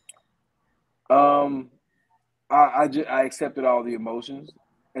 I accepted all the emotions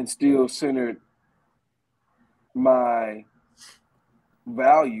and still centered my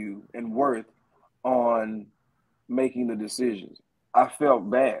value and worth on making the decisions. I felt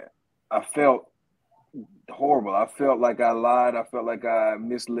bad. I felt horrible. I felt like I lied. I felt like I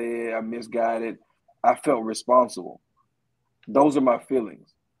misled. I misguided. I felt responsible. Those are my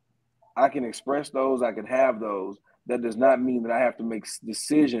feelings. I can express those. I can have those. That does not mean that I have to make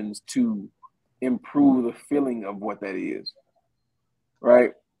decisions to improve the feeling of what that is.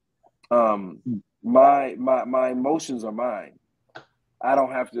 Right? My emotions are mine. I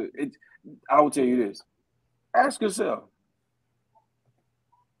don't have to. I will tell you this. Ask yourself,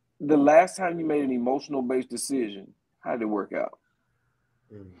 the last time you made an emotional based decision, how did it work out?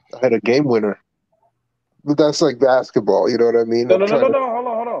 I had a game winner. But that's like basketball, you know what I mean? No, I'm no, no, trying no, to.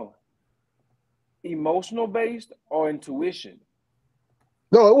 no. Hold on. Emotional based or intuition?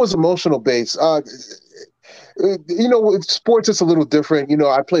 No, it was emotional based. With sports, it's a little different.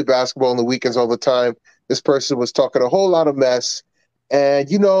 I play basketball on the weekends all the time. This person was talking a whole lot of mess.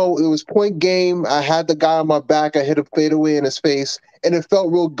 And, it was point game. I had the guy on my back. I hit a fadeaway in his face, and it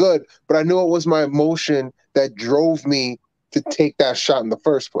felt real good. But I knew it was my emotion that drove me to take that shot in the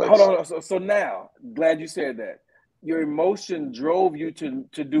first Hold place. on. So now, glad you said that. Your emotion drove you to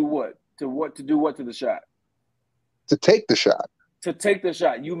do what? To do what to the shot? To take the shot. To take the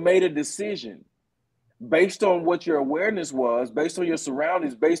shot. You made a decision based on what your awareness was, based on your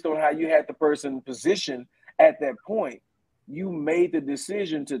surroundings, based on how you had the person positioned at that point. You made the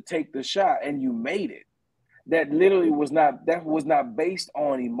decision to take the shot, and you made it. That literally was not based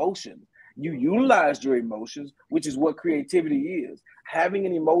on emotion. You utilized your emotions, which is what creativity is. Having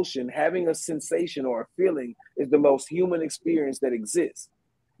an emotion, having a sensation or a feeling is the most human experience that exists.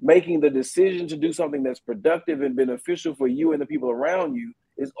 Making the decision to do something that's productive and beneficial for you and the people around you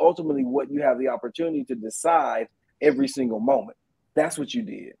is ultimately what you have the opportunity to decide every single moment. That's what you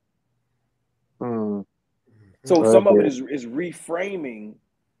did. Mm, So I some of it agree. is reframing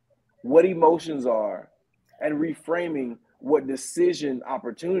what emotions are and reframing what decision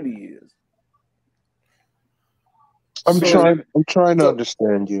opportunity is. I'm So trying. I'm trying to so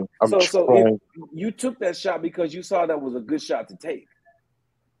understand you. I'm so if trying. you took that shot because you saw that was a good shot to take.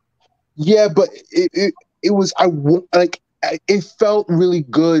 Yeah, but it was it felt really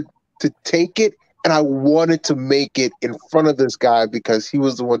good to take it, and I wanted to make it in front of this guy because he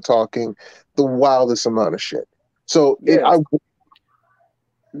was the one talking the wildest amount of shit. So Yes.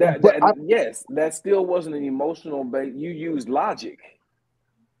 That but that yes, that still wasn't an emotional base. You used logic.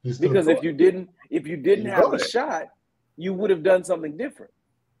 You still Because do if it. you didn't You have go the there. shot, you would have done something different.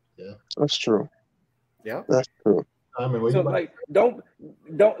 Yeah. that's true. Yeah. That's true. I mean, where So you about? like don't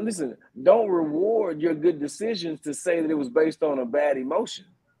listen, don't reward your good decisions to say that it was based on a bad emotion.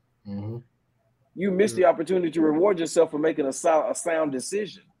 Mm-hmm. You missed the opportunity to reward yourself for making a sound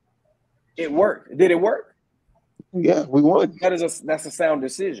decision. It worked. Did it work? Yeah, we won. That's a sound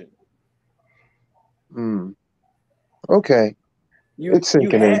decision. Mm, okay, You it's you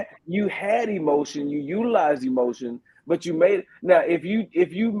sinking in. had you had emotion, you utilized emotion, but you made now if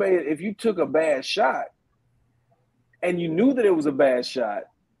you took a bad shot and you knew that it was a bad shot,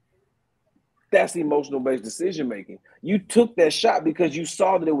 that's emotional based decision making. You took that shot because you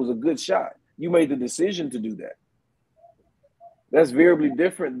saw that it was a good shot. You made the decision to do that. That's variably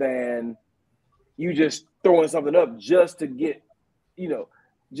different than you just throwing something up just to get, you know,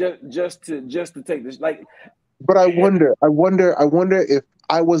 just to take this. Like, But I wonder if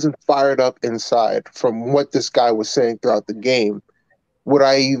I wasn't fired up inside from what this guy was saying throughout the game, would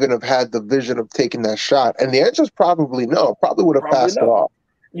I even have had the vision of taking that shot? And the answer is probably no. Probably would have probably passed it no. off.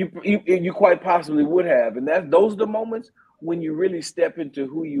 You quite possibly would have, and those are the moments when you really step into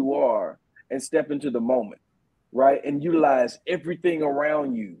who you are and step into the moment, right? And utilize everything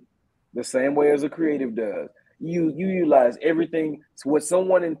around you, the same way as a creative does. You utilize everything. So what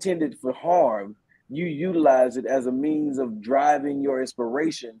someone intended for harm, you utilize it as a means of driving your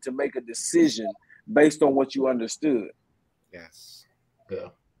inspiration to make a decision based on what you understood. Yes. Yeah.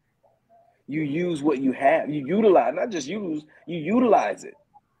 You use what you have. You utilize, not just use. You utilize it.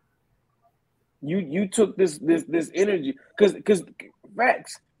 You took this energy because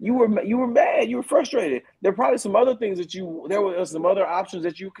facts. You were mad. You were frustrated. There are probably some other things that there were some other options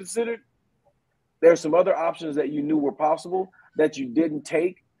that you considered. There are some other options that you knew were possible that you didn't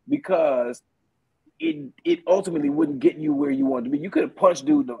take because it ultimately wouldn't get you where you wanted to be. You could have punched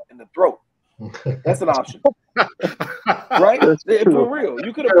dude in the throat. That's an option, right? For real,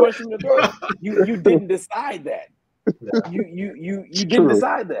 you could have punched him in the throat. You didn't decide that. Yeah. You didn't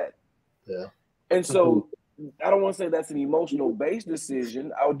decide that. Yeah. And so I don't want to say that's an emotional based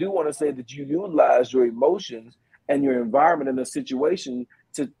decision. I do want to say that you utilize your emotions and your environment in a situation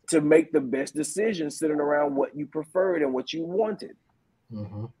to make the best decision, sitting around what you preferred and what you wanted.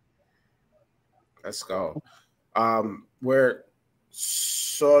 Mm-hmm. Let's go. We're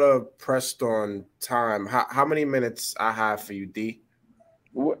sort of pressed on time. How many minutes I have for you, D?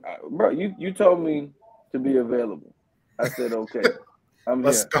 Bro, you told me to be available. I said okay. I'm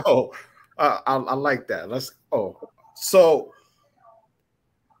Let's here. go. I like that. Let's go. So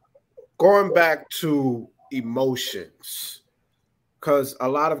going back to emotions, because a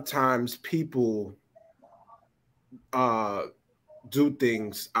lot of times people do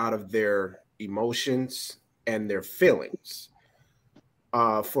things out of their emotions and their feelings.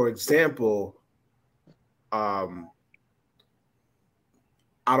 For example, I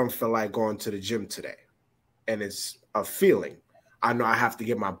don't feel like going to the gym today, and it's a feeling. I know I have to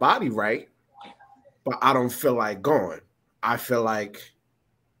get my body right, but I don't feel like going. I feel like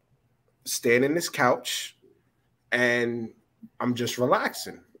staying in this couch and I'm just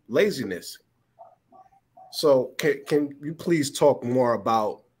relaxing, laziness. So can you please talk more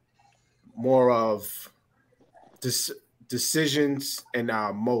about more of this decisions and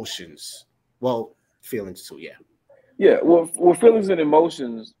our emotions? Well, feelings too, yeah. Yeah, well, feelings and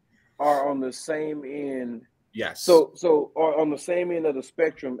emotions are on the same end. Yes. So are on the same end of the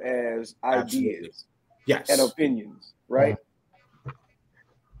spectrum as Absolutely. ideas Yes. and opinions, right?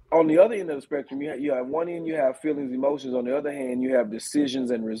 On the other end of the spectrum, you have one end you have feelings, emotions. On the other hand, you have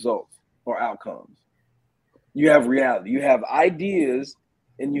decisions and results or outcomes. You have reality. You have ideas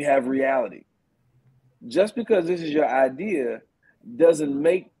and you have reality. Just because this is your idea doesn't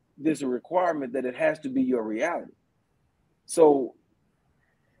make this a requirement that it has to be your reality. So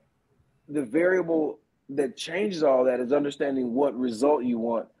the variable that changes all that is understanding what result you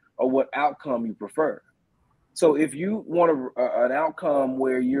want or what outcome you prefer. So if you want an outcome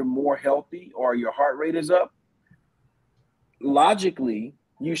where you're more healthy or your heart rate is up, logically,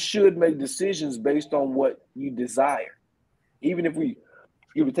 you should make decisions based on what you desire. Even if we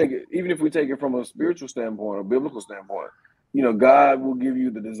take it from a spiritual standpoint or biblical standpoint, God will give you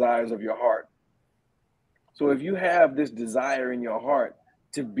the desires of your heart. So if you have this desire in your heart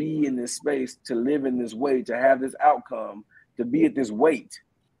to be in this space, to live in this way, to have this outcome, to be at this weight,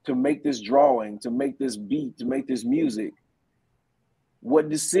 to make this drawing, to make this beat, to make this music, what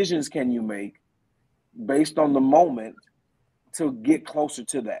decisions can you make based on the moment to get closer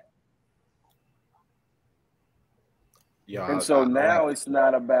to that? Yeah. And so now it's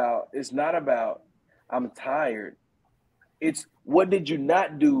not about I'm tired. It's what did you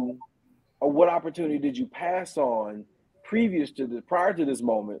not do, or what opportunity did you pass on prior to this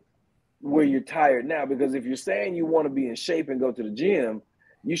moment where you're tired now? Because if you're saying you want to be in shape and go to the gym,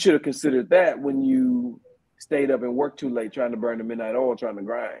 you should have considered that when you stayed up and worked too late trying to burn the midnight oil, trying to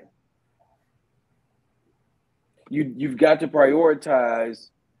grind. You've got to prioritize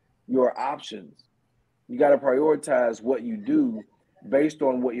your options. You got to prioritize what you do based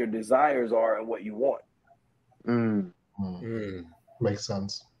on what your desires are and what you want. Makes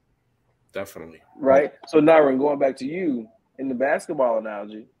sense. Definitely. Right? So, Nyron, going back to you, in the basketball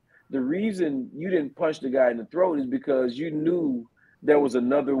analogy, the reason you didn't punch the guy in the throat is because you knew there was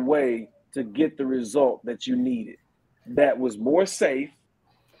another way to get the result that you needed. That was more safe,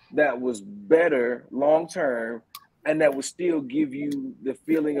 that was better long-term, and that would still give you the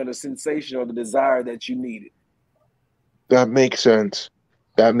feeling or the sensation or the desire that you needed. That makes sense.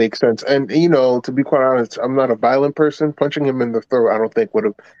 That makes sense. And, to be quite honest, I'm not a violent person. Punching him in the throat, I don't think would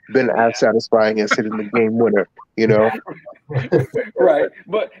have been as satisfying as hitting the game winner, Right.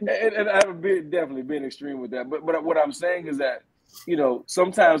 But, and I've definitely been extreme with that. But what I'm saying is that,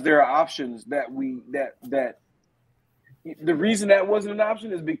 sometimes there are options that the reason that wasn't an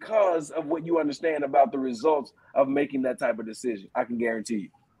option is because of what you understand about the results of making that type of decision. I can guarantee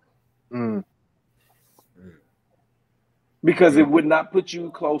you. Because it would not put you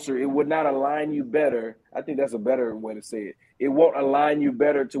closer. It would not align you better. I think that's a better way to say it. It won't align you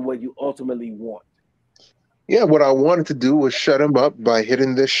better to what you ultimately want. Yeah, what I wanted to do was shut him up by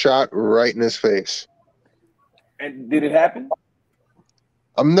hitting this shot right in his face. And did it happen?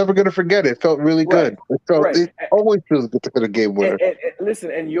 I'm never going to forget it. It felt really good. It always feels good to hit a game winner. And listen,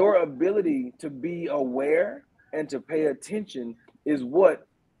 and your ability to be aware and to pay attention is what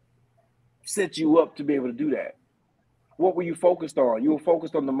sets you up to be able to do that. What were you focused on? You were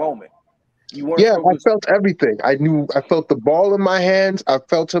focused on the moment. You weren't Yeah, I focused. felt everything. I felt the ball in my hands. I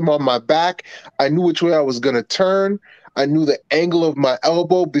felt him on my back. I knew which way I was going to turn. I knew the angle of my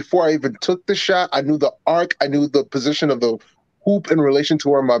elbow before I even took the shot. I knew the arc. I knew the position of the hoop in relation to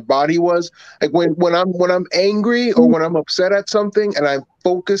where my body was. Like when I'm angry or when I'm upset at something and I'm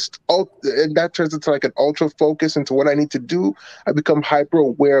focused, and that turns into like an ultra focus into what I need to do. I become hyper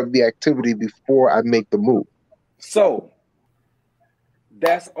aware of the activity before I make the move. So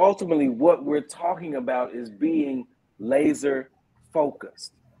that's ultimately what we're talking about, is being laser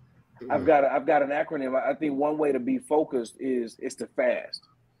focused. I've got an acronym. I think one way to be focused is to fast,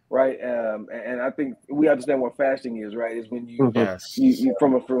 right? And I think we understand what fasting is, right? Is when Mhm. you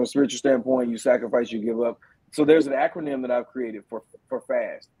from a spiritual standpoint, you sacrifice, you give up. So there's an acronym that I've created for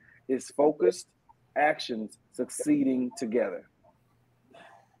fast. It's focused actions succeeding together.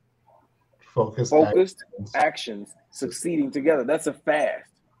 Focused Focused actions. actions succeeding together. That's a fast.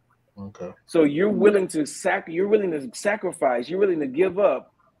 Okay. So you're willing to sacrifice, you're willing to give up.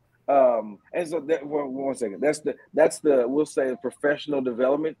 And so that, one second, that's the we'll say professional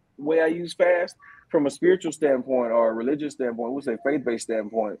development way I use fast. From a spiritual standpoint or a religious standpoint, we'll say faith-based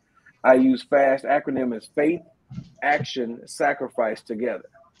standpoint, I use fast. Acronym is faith, action, sacrifice together.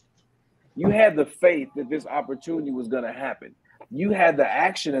 You had the faith that this opportunity was going to happen. You had the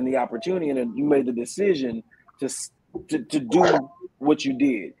action and the opportunity, and then you made the decision to do what you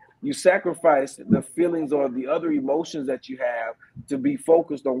did. You sacrificed the feelings or the other emotions that you have to be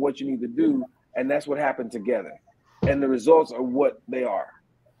focused on what you need to do, and that's what happened together. And the results are what they are.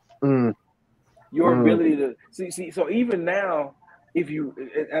 Mm, Your mm. ability to see. So even now, I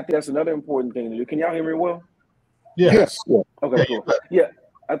think that's another important thing to do. Can y'all hear me well? Yeah. Yeah, yeah. Okay, Yeah, cool. Yeah,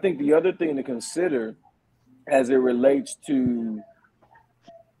 I think the other thing to consider as it relates to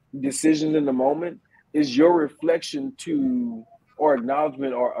decisions in the moment is your reflection to or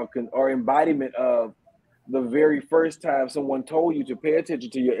acknowledgement or embodiment of the very first time someone told you to pay attention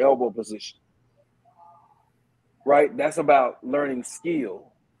to your elbow position. Right? That's about learning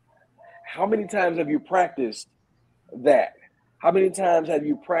skill. How many times have you practiced that? How many times have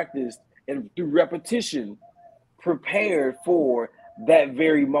you practiced and through repetition prepared for that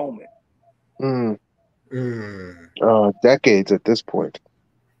very moment? Mm. Mm. Decades at this point.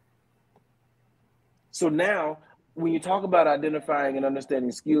 So now, when you talk about identifying and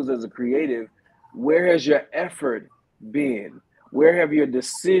understanding skills as a creative, where has your effort been? Where have your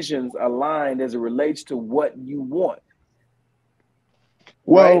decisions aligned as it relates to what you want?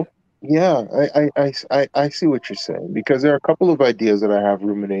 Right? Well, yeah, I see what you're saying because there are a couple of ideas that I have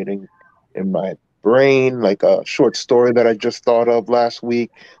ruminating in my brain, like a short story that I just thought of last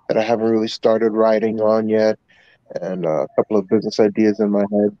week that I haven't really started writing on yet, and a couple of business ideas in my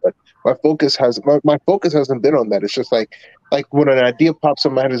head. But my focus hasn't been on that. It's just like when an idea pops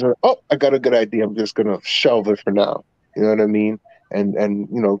in my head, is like, oh, I got a good idea. I'm just gonna shelve it for now. You know what I mean? And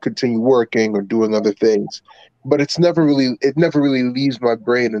continue working or doing other things. But it never really leaves my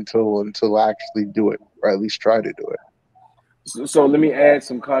brain until I actually do it, or at least try to do it. So let me add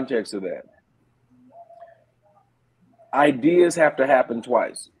some context to that. Ideas have to happen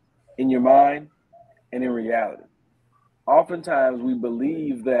twice, in your mind and in reality. Oftentimes we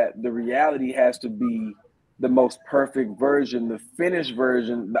believe that the reality has to be the most perfect version, the finished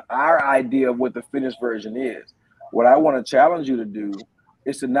version, our idea of what the finished version is. What I want to challenge you to do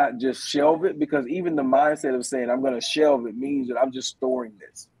is to not just shelve it, because even the mindset of saying I'm going to shelve it means that I'm just storing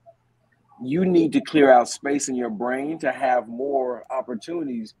this. You need to clear out space in your brain to have more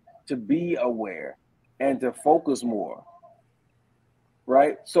opportunities to be aware and to focus more,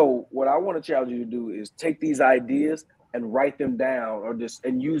 right? So what I want to challenge you to do is take these ideas and write them down, or just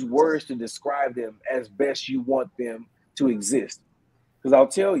and use words to describe them as best you want them to exist. Because I'll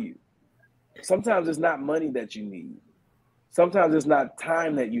tell you, sometimes it's not money that you need. Sometimes it's not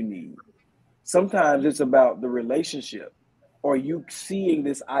time that you need. Sometimes it's about the relationship, or you seeing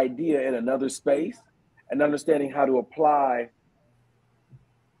this idea in another space and understanding how to apply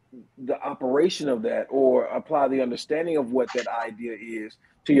the operation of that, or apply the understanding of what that idea is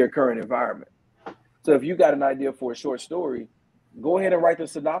to your current environment. So if you got an idea for a short story, go ahead and write the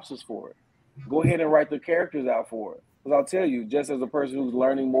synopsis for it. Go ahead and write the characters out for it. Because I'll tell you, just as a person who's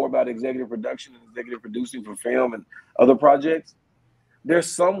learning more about executive production and executive producing for film and other projects,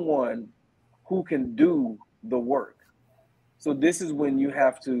 there's someone who can do the work. So this is when you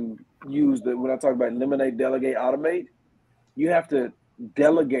have to when I talk about eliminate, delegate, automate, you have to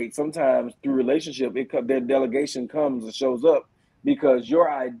delegate. Sometimes through relationship, their delegation comes and shows up because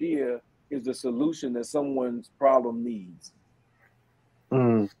your idea is the solution that someone's problem needs.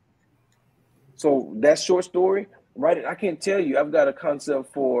 Mm. So that short story write it. I can't tell you. I've got a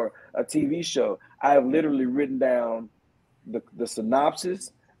concept for a TV show. I have literally written down the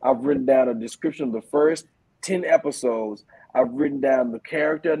synopsis. I've written down a description of the first 10 episodes. I've written down the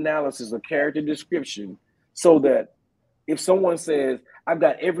character analysis, a character description, so that if someone says, I've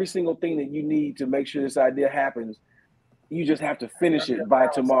got every single thing that you need to make sure this idea happens, you just have to finish it by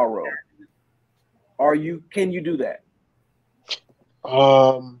tomorrow. Can you do that?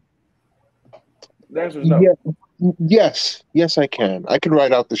 The answer is no. Yeah, yes, I can. I can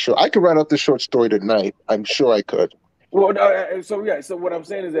write out the short. I could write out the short story tonight. I'm sure I could. Well, so yeah. So what I'm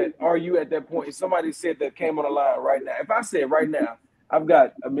saying is that, are you at that point? If somebody said that came on the line right now, if I said right now, I've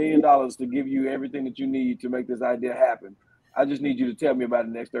got $1 million to give you everything that you need to make this idea happen, I just need you to tell me about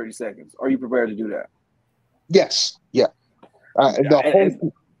the next 30 seconds. Are you prepared to do that? Yes. Yeah.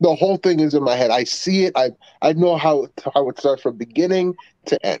 The whole thing is in my head. I see it. I know how it starts from beginning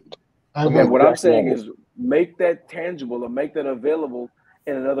to end. And what I'm saying is, make that tangible or make that available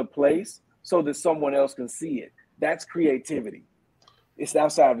in another place so that someone else can see it. That's creativity. It's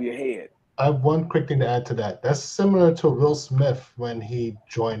outside of your head. I have one quick thing to add to that. That's similar to Will Smith when he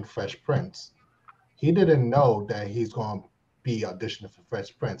joined Fresh Prince. He didn't know that he's going to be auditioning for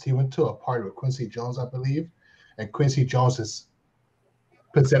Fresh Prince. He went to a party with Quincy Jones, I believe, and Quincy Jones is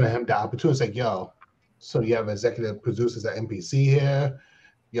presented him the opportunity. It's like, yo, so you have executive producers at NBC here.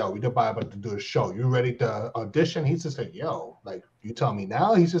 Yo, we about to do a show. You ready to audition? He's just like, yo, like, you tell me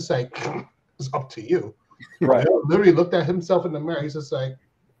now? He's just like, it's up to you. Right. He literally looked at himself in the mirror. He's just like,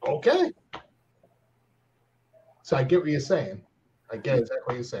 okay. So I get what you're saying. I get exactly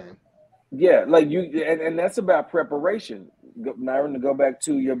what you're saying. Yeah, like and that's about preparation. Myron, to go back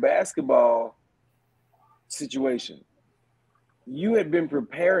to your basketball situation. You had been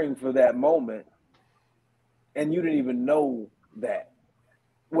preparing for that moment, and you didn't even know that.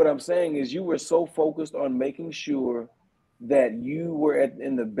 What I'm saying is, you were so focused on making sure that you were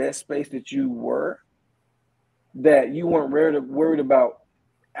in the best space that you were, that you weren't worried about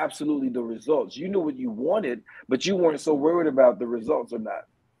absolutely the results. You knew what you wanted, but you weren't so worried about the results or not.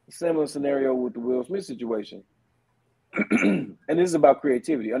 Similar scenario with the Will Smith situation. And this is about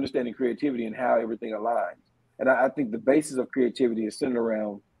creativity, understanding creativity and how everything aligns. And I think the basis of creativity is centered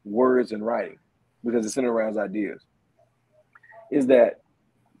around words and writing, because it's centered around ideas. Is that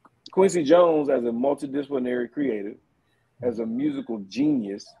Quincy Jones, as a multidisciplinary creative, as a musical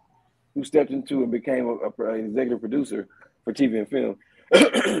genius who stepped into and became an executive producer for TV and film,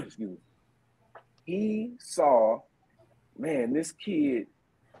 excuse me, he saw, man, this kid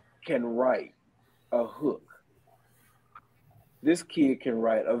can write a hook. This kid can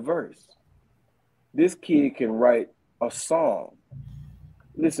write a verse. This kid can write a song.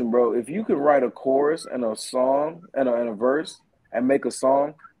 Listen, bro, if you can write a chorus and a song and a verse and make a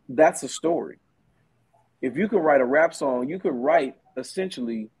song, that's a story. If you can write a rap song, you can write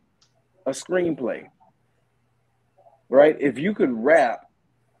essentially a screenplay, right? If you could rap,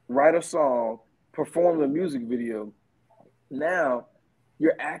 write a song, perform the music video, now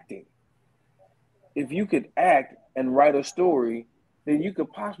you're acting. If you could act and write a story, then you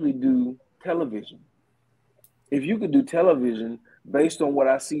could possibly do television. If you could do television based on what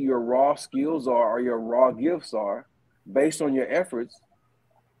I see your raw skills are or your raw gifts are, based on your efforts,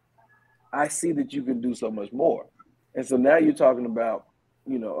 I see that you can do so much more. And so now you're talking about,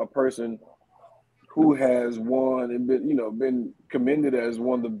 a person who has won and been commended as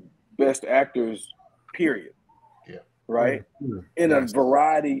one of the best actors, period. Yeah. Right? Mm-hmm. In a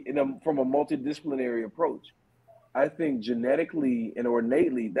variety, from a multidisciplinary approach. I think genetically and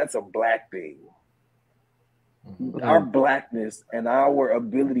innately, that's a Black thing. Mm-hmm. Our Blackness and our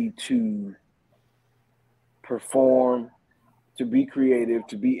ability to perform, to be creative,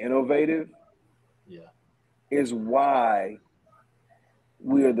 to be innovative, is why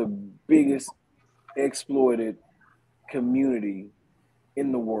we are the biggest exploited community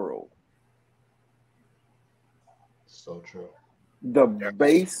in the world. So true. The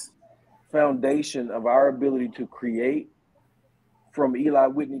base foundation of our ability to create, from Eli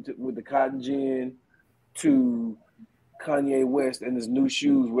Whitney with the cotton gin to Kanye West and his new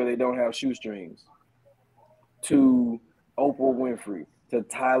shoes where they don't have shoestrings, to Oprah Winfrey, to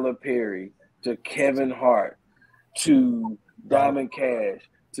Tyler Perry, to Kevin Hart, to Diamond Cash,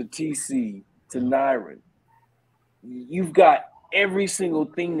 to TC, to Nyron. You've got every single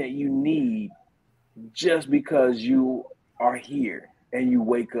thing that you need just because you are here and you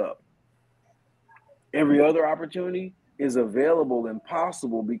wake up. Every other opportunity is available and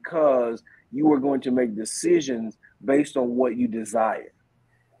possible because you are going to make decisions based on what you desire.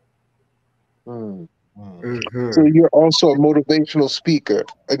 So you're also a motivational speaker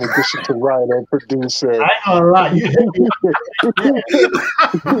in addition to writer and producer. I know a lot. You hit me up.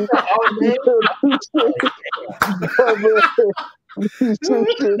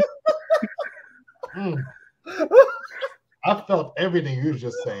 I felt everything you were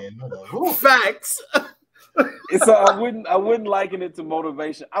just saying. Facts. So I wouldn't liken it to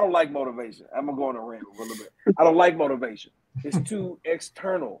motivation. I don't like motivation. I'm gonna go on a rant for a little bit. I don't like motivation. It's too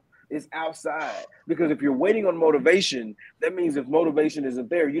external. It's outside. Because if you're waiting on motivation, that means if motivation isn't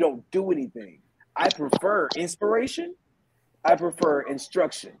there, you don't do anything. I prefer inspiration. I prefer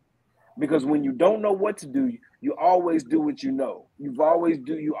instruction. Because when you don't know what to do, you always do what you know. You always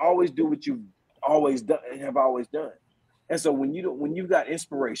do what you've always done and have always done. And so when you've got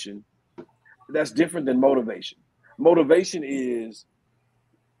inspiration, that's different than motivation. Motivation is,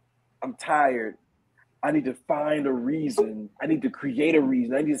 I'm tired. I need to find a reason. I need to create a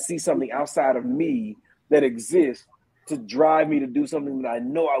reason. I need to see something outside of me that exists to drive me to do something that I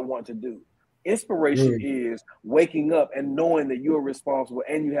know I want to do. Inspiration is waking up and knowing that you're responsible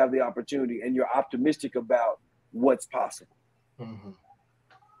and you have the opportunity and you're optimistic about what's possible.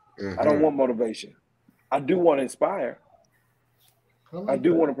 I don't want motivation. I do want to inspire. I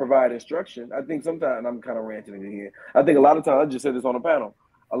do want to provide instruction. I think sometimes, I'm kind of ranting in here, I think a lot of times, I just said this on a panel,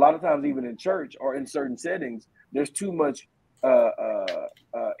 a lot of times even in church or in certain settings, there's too much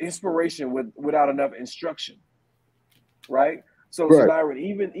inspiration without enough instruction, right? So, Lyron,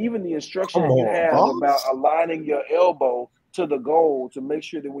 even the instruction that you have about aligning your elbow to the goal to make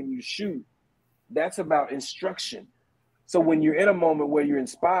sure that when you shoot, that's about instruction. So when you're in a moment where you're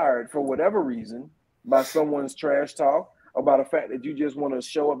inspired for whatever reason by someone's trash talk, about the fact that you just want to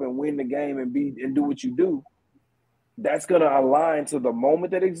show up and win the game and do what you do, that's going to align to the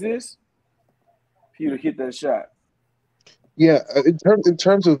moment that exists for you to hit that shot. Yeah, in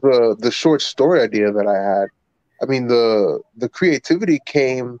terms of the short story idea that I had, I mean the creativity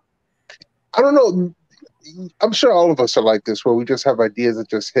came. I don't know. I'm sure all of us are like this, where we just have ideas that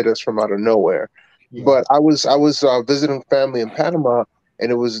just hit us from out of nowhere. Yeah. But I was visiting family in Panama,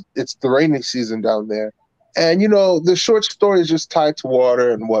 and it's the rainy season down there. And, the short story is just tied to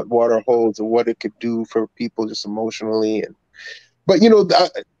water and what water holds and what it could do for people just emotionally. But I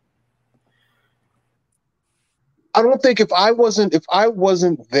don't think if I wasn't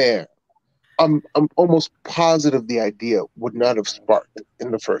there, I'm almost positive the idea would not have sparked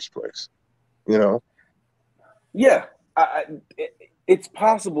in the first place. Yeah, it's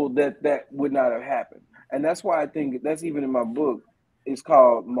possible that would not have happened. And that's why I think that's even in my book, it's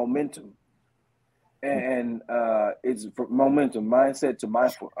called Momentum. And it's momentum, mindset to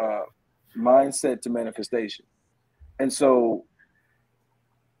manifestation. And so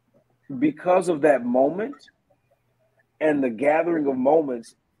because of that moment and the gathering of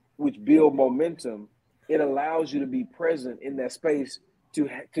moments which build momentum, it allows you to be present in that space to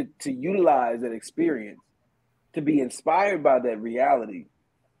utilize that experience, to be inspired by that reality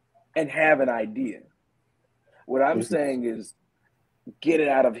and have an idea. What I'm saying is get it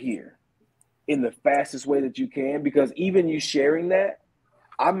out of here in the fastest way that you can, because even you sharing that,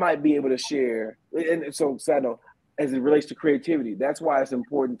 I might be able to share. And so, side note, as it relates to creativity, that's why it's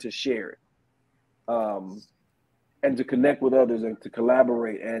important to share it, and to connect with others and to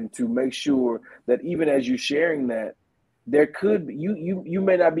collaborate and to make sure that even as you're sharing that, there could be, you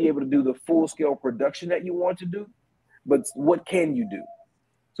may not be able to do the full scale production that you want to do, but what can you do?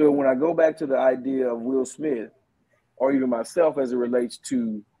 So when I go back to the idea of Will Smith, or even myself as it relates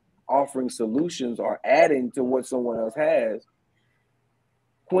to offering solutions or adding to what someone else has,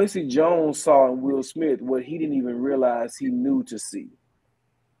 Quincy Jones saw in Will Smith what he didn't even realize he knew to see.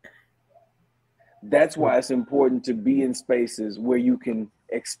 That's why it's important to be in spaces where you can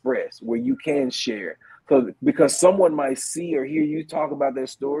express, where you can share. Because someone might see or hear you talk about their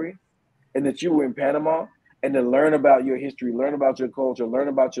story and that you were in Panama, and then learn about your history, learn about your culture, learn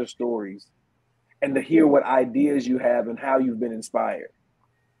about your stories, and to hear what ideas you have and how you've been inspired.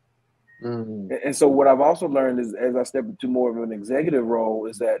 And so what I've also learned is, as I step into more of an executive role,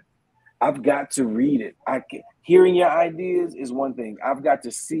 is that I've got to read it. Hearing your ideas is one thing. I've got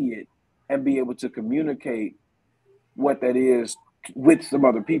to see it and be able to communicate what that is with some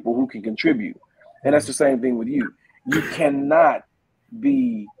other people who can contribute. And that's the same thing with you. You cannot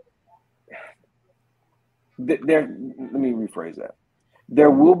be there. Let me rephrase that. There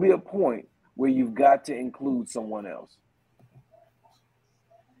will be a point where you've got to include someone else.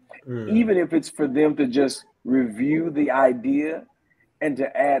 Even if it's for them to just review the idea and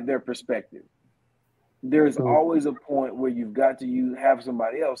to add their perspective. There's always a point where you've got to have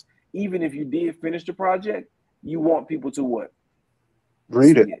somebody else. Even if you did finish the project, you want people to what?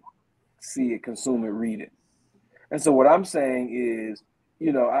 Read it. see it, consume it, read it. And so what I'm saying is,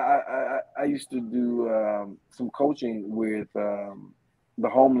 I used to do some coaching with the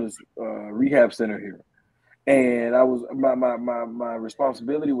homeless rehab center here, and I was my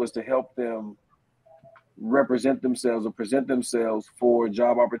responsibility was to help them represent themselves or present themselves for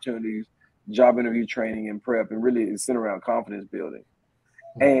job opportunities, job interview training and prep, and really center around confidence building.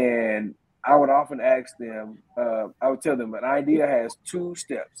 And I would often ask them, I would tell them an idea has 2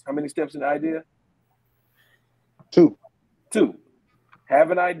 steps. How many steps in an idea? 2. 2. Have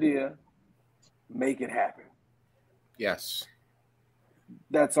an idea, make it happen. Yes.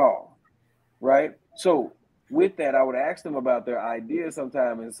 That's all. Right? So with that, I would ask them about their ideas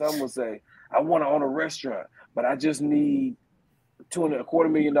sometime, and some would say, I want to own a restaurant, but I just need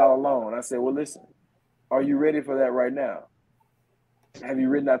 $250,000 loan. I said, well, listen, are you ready for that right now? Have you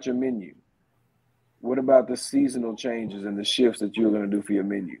written out your menu? What about the seasonal changes and the shifts that you're going to do for your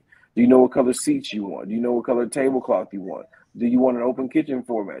menu? Do you know what color seats you want? Do you know what color tablecloth you want? Do you want an open kitchen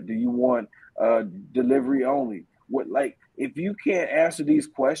format? Do you want delivery only? If you can't answer these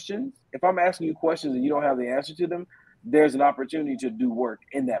questions, if I'm asking you questions and you don't have the answer to them, there's an opportunity to do work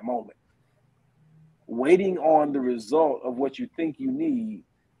in that moment. Waiting on the result of what you think you need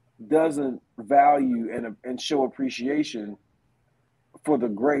doesn't value and show appreciation for the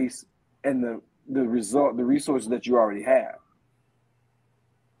grace and the result, the resources that you already have.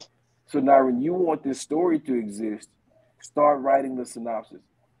 So now when you want this story to exist, start writing the synopsis.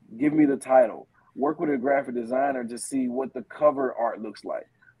 Give me the title. Work with a graphic designer to see what the cover art looks like.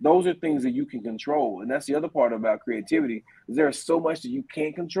 Those are things that you can control. And that's the other part about creativity, is there's so much that you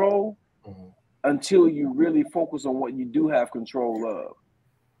can't control until you really focus on what you do have control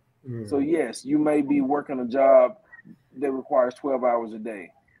of. So yes, you may be working a job that requires 12 hours a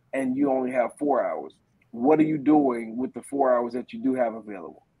day and you only have 4 hours. What are you doing with the 4 hours that you do have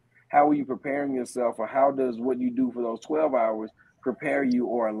available? How are you preparing yourself, or how does what you do for those 12 hours prepare you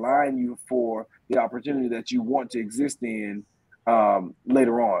or align you for the opportunity that you want to exist in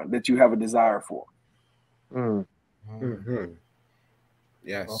later on, that you have a desire for?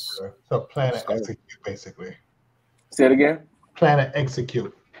 Yes. Okay. So plan and execute, basically. Say it again. Plan and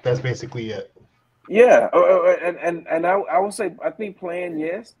execute. That's basically it. Yeah, and I would say, I think plan,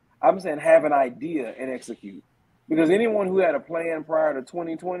 yes. I'm saying have an idea and execute, because anyone who had a plan prior to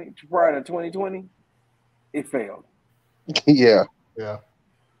 2020, it failed. Yeah.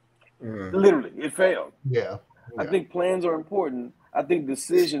 Literally, it failed. Yeah. I think plans are important. I think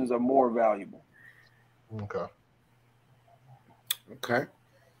decisions are more valuable. Okay. Okay.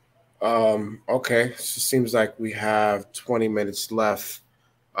 So it seems like we have 20 minutes left.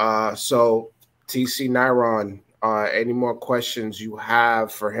 So TC Nyron, any more questions you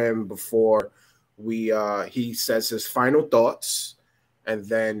have for him before he says his final thoughts and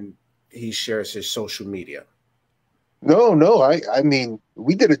then he shares his social media? No. I mean,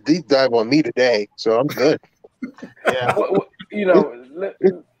 we did a deep dive on me today, so I'm good. Yeah. Well,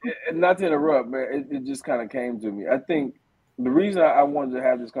 not to interrupt, man, it just kind of came to me. I think the reason I wanted to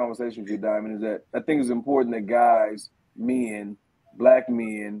have this conversation with you, Diamond, is that I think it's important that guys, men, black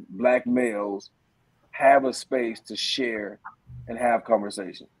males, have a space to share and have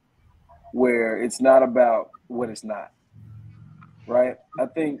conversation where it's not about what it's not, right? I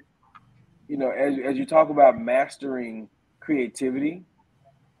think, as you talk about mastering creativity,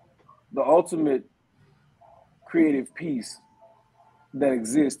 the ultimate creative piece that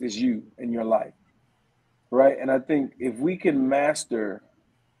exists is you and your life, right? And I think if we can master,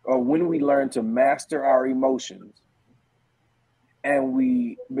 or when we learn to master our emotions and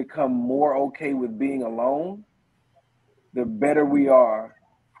we become more okay with being alone, the better we are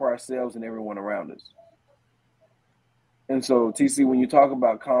for ourselves and everyone around us. And so, TC, when you talk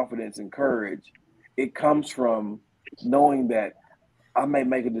about confidence and courage, it comes from knowing that I may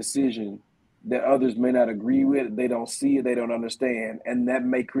make a decision that others may not agree with, they don't see it, they don't understand, and that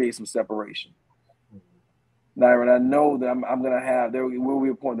may create some separation. Now, and I know that I'm going to have, there will be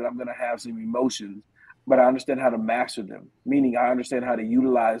a point that I'm going to have some emotions, but I understand how to master them, meaning I understand how to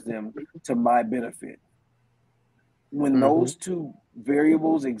utilize them to my benefit. When those two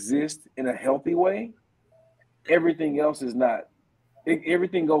variables exist in a healthy way, everything else is not,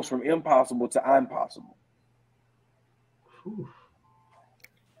 everything goes from impossible to I'm possible.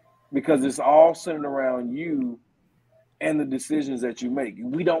 Because it's all centered around you and the decisions that you make.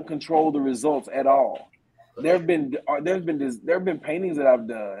 We don't control the results at all. There have been paintings that I've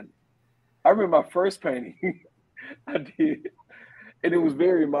done. I remember my first painting I did, and it was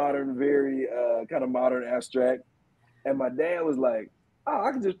very modern, very kind of modern abstract. And my dad was like, "Oh,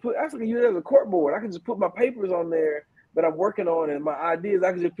 I can use it as a corkboard. I can just put my papers on there but I'm working on it. And my ideas,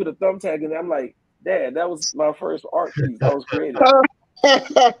 I can just put a thumbtack in there. I'm like, Dad, that was my first art piece. I was creative.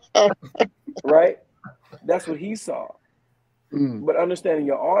 Right? That's what he saw. But understanding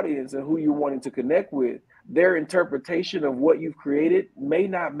your audience and who you're wanting to connect with, their interpretation of what you've created may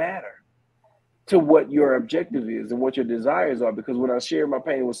not matter to what your objective is and what your desires are. Because when I share my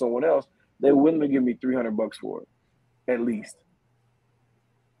painting with someone else, they're willing to give me $300 for it, at least,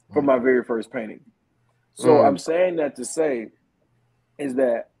 for my very first painting. So I'm saying that to say is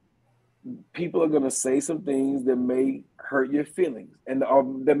that people are going to say some things that may hurt your feelings and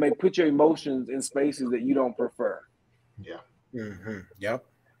that may put your emotions in spaces that you don't prefer. Yeah. Yep.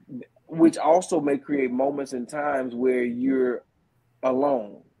 Which also may create moments and times where you're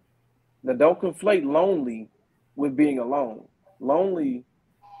alone. Now, don't conflate lonely with being alone. Lonely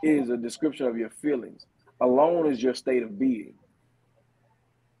is a description of your feelings. Alone is your state of being.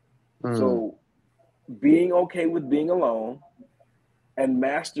 So being okay with being alone and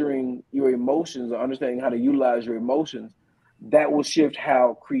mastering your emotions or understanding how to utilize your emotions, that will shift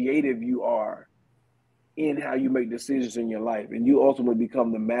how creative you are in how you make decisions in your life. And you ultimately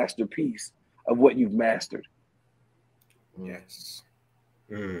become the masterpiece of what you've mastered. Yes.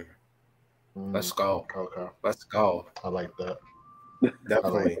 Let's go. Okay. Let's go. I like that.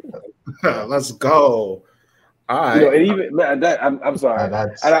 Definitely. Let's go. All right. You know, and even that I'm sorry.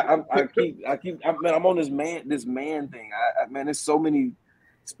 That's... I keep I'm on this man thing. Man, there's so many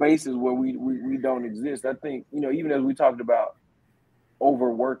spaces where we don't exist. I think, you know, even as we talked about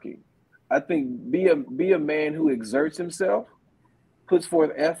overworking, I think be a man who exerts himself, puts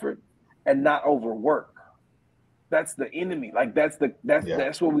forth effort, and not overwork. That's the enemy. Like that's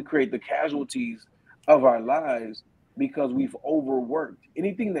where we create the casualties of our lives, because we've overworked.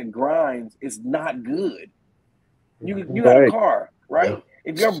 Anything that grinds is not good. You got a car, right? Yeah.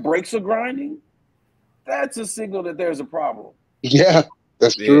 If your brakes are grinding, that's a signal that there's a problem. Yeah,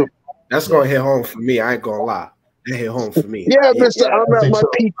 that's true. That's gonna hit home for me. I ain't gonna lie. That hit home for me. Yeah, Mister, I'm at my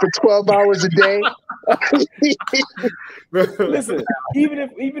peak for 12 hours a day. Listen, even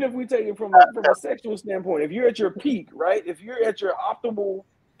if we take it from a sexual standpoint, if you're at your peak, right? If you're at your optimal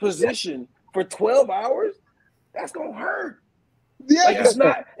position for 12 hours, that's gonna hurt. Yeah,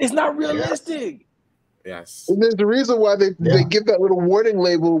 like it's not realistic. Yes. And there's the reason why they give that little warning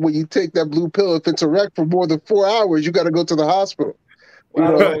label when you take that blue pill. If it's a wreck for more than 4 hours, you got to go to the hospital. Well,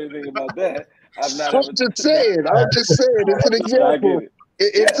 I don't know anything about that. I'm just saying. It's an example.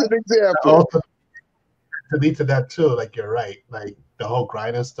 It's an example. Also, to lead to that too, like you're right. Like the whole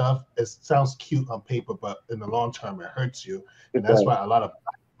grinding stuff, it sounds cute on paper, but in the long term, it hurts you. And that's why a lot of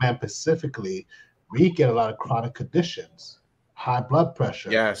men specifically, we get a lot of chronic conditions, high blood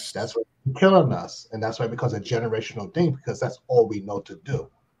pressure. Yes. That's what's killing us. And that's why it becomes a generational thing, because that's all we know to do.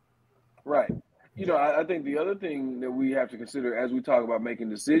 Right. You know, I think the other thing that we have to consider as we talk about making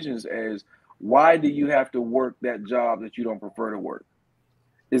decisions is, why do you have to work that job that you don't prefer to work?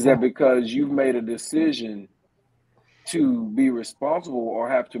 Is that because you've made a decision to be responsible or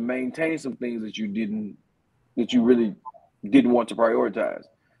have to maintain some things that you really didn't want to prioritize?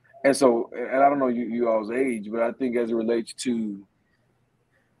 And so, and I don't know you all's age, but I think as it relates to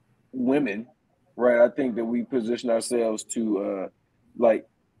women, right, I think that we position ourselves to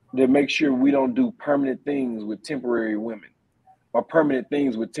make sure we don't do permanent things with temporary women or permanent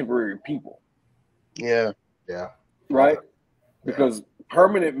things with temporary people. Yeah. Right? Because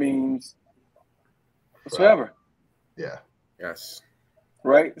permanent means it's forever. Yeah. Yes.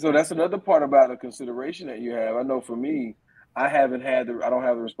 Right? So that's another part about the consideration that you have. I know for me, I don't have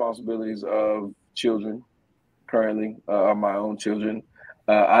the responsibilities of children currently, of my own children.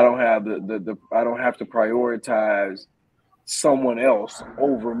 I don't have I don't have to prioritize someone else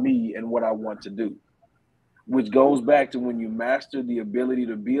over me and what I want to do, which goes back to when you master the ability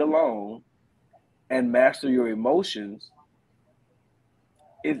to be alone and master your emotions,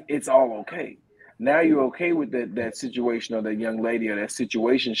 it's all okay. Now you're okay with that situation or that young lady or that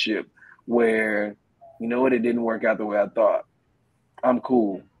situationship where, you know what, it didn't work out the way I thought. I'm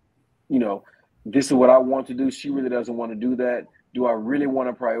cool. You know, this is what I want to do. She really doesn't want to do that. Do I really want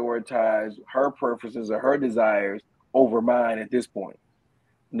to prioritize her preferences or her desires over mine at this point?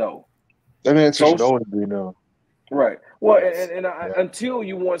 No. That answer should always be no. Right. Well, until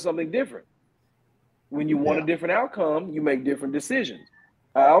you want something different. When you want a different outcome, you make different decisions.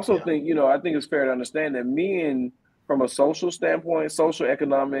 I also think, you know, I think it's fair to understand that men, from a social standpoint, social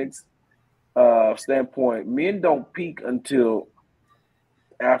economics standpoint, men don't peak until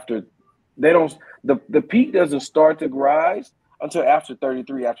after the peak doesn't start to rise until after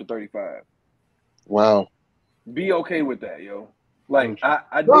 33, after 35. Wow. Be okay with that, yo. Like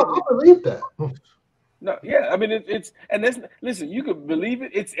I believe that. No, yeah. I mean, it's and that's listen. You could believe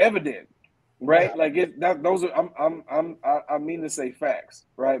it. It's evident, right? Like those are. I mean to say facts,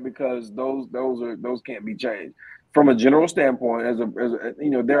 right? Because those can't be changed. From a general standpoint, as a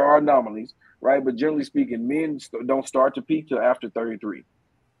there are anomalies, right? But generally speaking, men don't start to peak till after 33.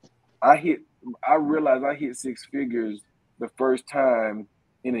 I realized I hit six figures the first time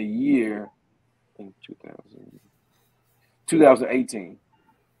in a year in 2018.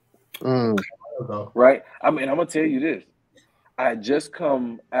 Right? I mean, I'm gonna tell you this. I had just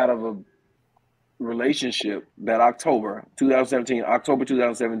come out of a relationship that October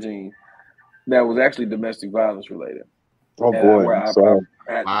 2017, that was actually domestic violence related. Oh And boy, where I'm I sorry.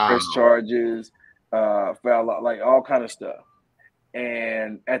 had press charges, found out like all kind of stuff.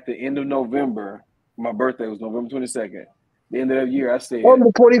 And at the end of November, my birthday was November 22nd. The end of the year, I said, On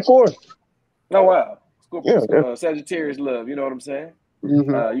the 24th. "Oh wow, Yeah. Sagittarius love." You know what I'm saying?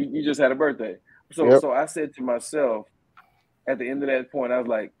 Mm-hmm. You just had a birthday, so I said to myself, at the end of that point, I was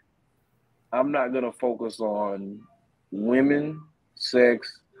like, I'm not gonna focus on women,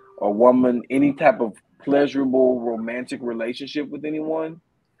 sex, or woman, any type of pleasurable romantic relationship with anyone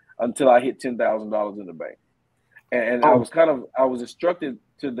until I hit $10,000 in the bank. And I was instructed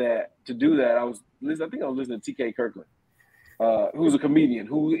to do that. I think I was listening to T.K. Kirkland, who's a comedian,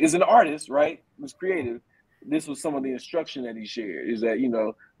 who is an artist, right? Who's creative. This was some of the instruction that he shared, is that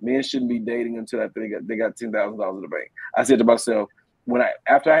men shouldn't be dating until after they got $10,000 in the bank. I said to myself,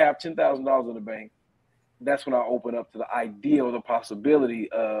 after I have $10,000 in the bank, that's when I open up to the idea or the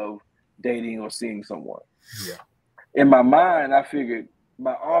possibility of dating or seeing someone. Yeah. In my mind, I figured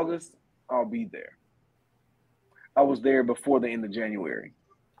by August I'll be there. I was there before the end of January.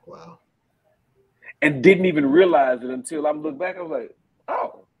 Wow. And didn't even realize it until I looked back. I was like,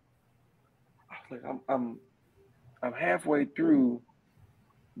 oh, I was like, I'm halfway through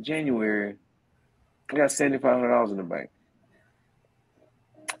January. I got $7,500 in the bank.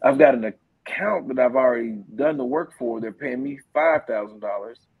 I've got an account that I've already done the work for. They're paying me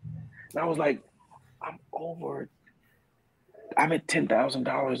 $5,000. And I was like, I'm at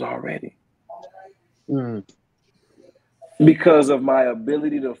 $10,000 already. Because of my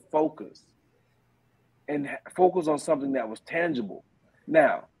ability to focus on something that was tangible.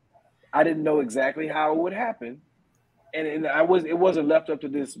 Now, I didn't know exactly how it would happen. And it wasn't left up to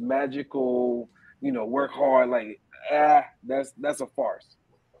this magical, work hard, like, that's a farce.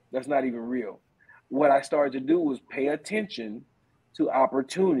 That's not even real. What I started to do was pay attention to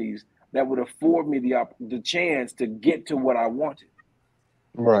opportunities that would afford me the chance to get to what I wanted.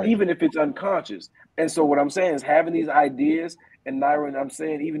 Right. Even if it's unconscious. And so what I'm saying is having these ideas, and Nyron, I'm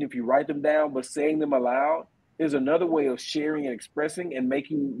saying even if you write them down, but saying them aloud is another way of sharing and expressing and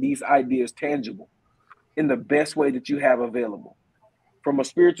making these ideas tangible in the best way that you have available. From a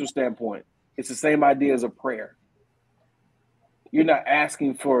spiritual standpoint, it's the same idea as a prayer. You're not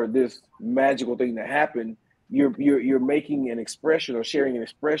asking for this magical thing to happen. You're making an expression or sharing an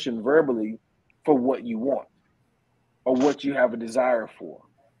expression verbally for what you want or what you have a desire for.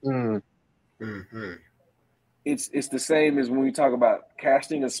 Mm-hmm. It's the same as when we talk about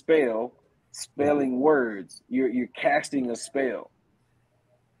casting a spell, spelling words. You're casting a spell.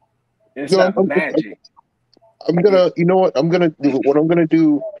 It's not magic. I'm gonna, you know what? I'm gonna do what I'm gonna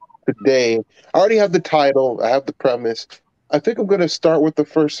do today. I already have the title. I have the premise. I think I'm gonna start with the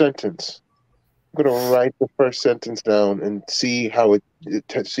first sentence. I'm gonna write the first sentence down and see how it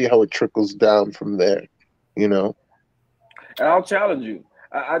trickles down from there. And I'll challenge you.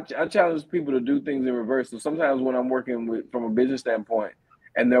 I challenge people to do things in reverse. So sometimes when I'm working from a business standpoint,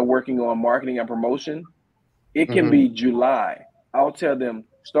 and they're working on marketing and promotion, it can be July. I'll tell them,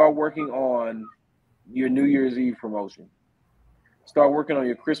 start working on your New Year's Eve promotion. Start working on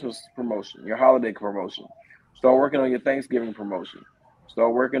your Christmas promotion, your holiday promotion. Start working on your Thanksgiving promotion.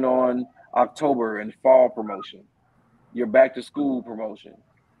 Start working on October and fall promotion, your back to school promotion,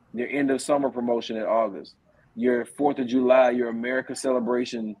 your end of summer promotion in August, your 4th of July, your America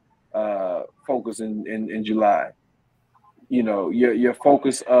celebration focus in July. Your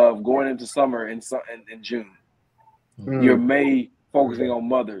focus of going into summer in June. Your May focusing on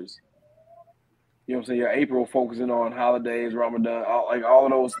mothers. You know what I'm saying? Your April focusing on holidays, Ramadan, all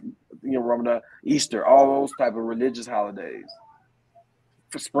of those, Ramadan, Easter, all those type of religious holidays.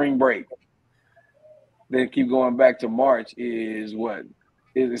 For spring break. Then keep going back to March is what?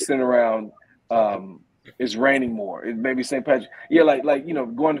 It's centered around it's raining more. It maybe St. Patrick. Yeah,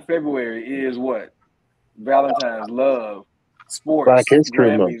 going to February is what? Valentine's, love, Black sports,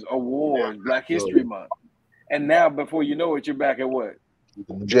 History Month, Grammys, awards, Black History Month. And now before you know it, you're back at what?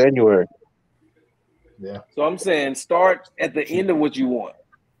 January. Yeah. So I'm saying start at the end of what you want.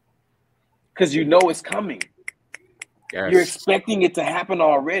 because you know it's coming. Yes. You're expecting it to happen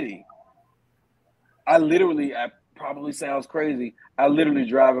already. I probably sounds crazy. I literally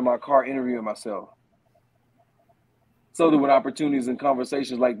drive in my car interviewing myself. So that when opportunities and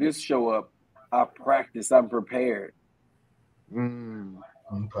conversations like this show up, I practice, I'm prepared.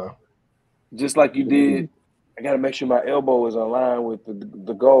 Okay. Just like you did, I got to make sure my elbow is aligned with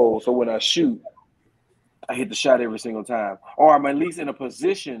the goal. So when I shoot, I hit the shot every single time. Or I'm at least in a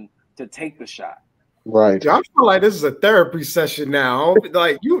position to take the shot. Right. Yeah, I feel like this is a therapy session now.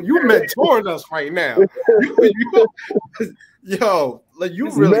 Like you mentoring us right now. Yo, like you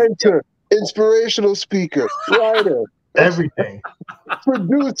really mentor, inspirational speaker, writer, Everything.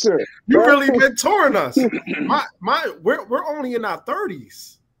 producer. You really mentoring us. We're only in our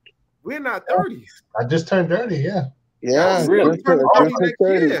 30s. We're in our 30s. I just turned 30, yeah. Yeah, Really? just hit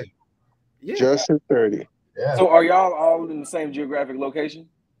 30. Year. Yeah. Just hit 30. Yeah. So are y'all all in the same geographic location?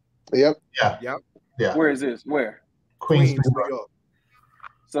 Yep. Yeah. Yep. Yeah. Where is this? Where? Queens, New New York.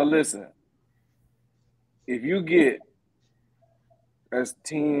 So listen, if you get that's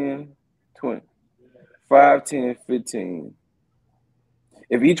 10, 20, 5, 10, 15.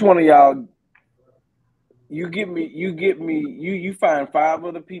 If each one of y'all, you find 5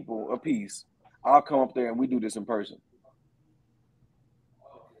 other people a piece, I'll come up there and we do this in person.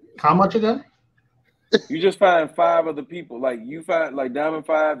 How much again? You just find 5 other people. Like you find like Diamond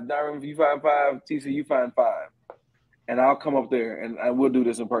 5, Diamond, you find 5, TC, you find 5. And I'll come up there and we'll do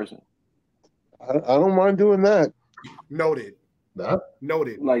this in person. I don't mind doing that. Noted. No.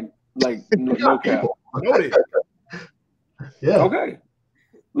 Noted. Like no cap. Noted. Yeah. Okay.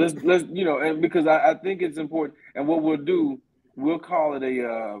 Let's and because I think it's important. And what we'll do, we'll call it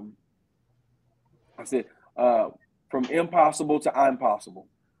from impossible to I'm possible.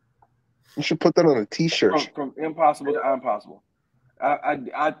 You should put that on a t-shirt. From impossible to I'm possible.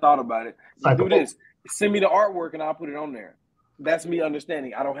 I thought about it. Do this. Send me the artwork and I'll put it on there. That's me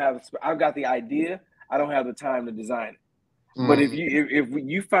understanding. I've got the idea. I don't have the time to design it. But if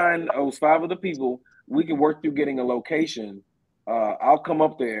you find those 5 other people, we can work through getting a location. I'll come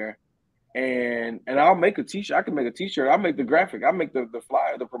up there and I'll make a t-shirt. I can make a t-shirt. I'll make the graphic. I'll make the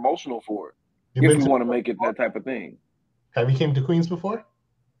flyer, the promotional for it. If we want to make it that type of thing. Have you came to Queens before?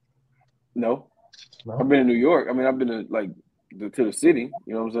 No. I've been in New York. I mean, I've been to the city.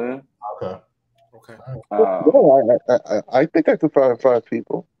 You know what I'm saying? Okay. I think I could find 5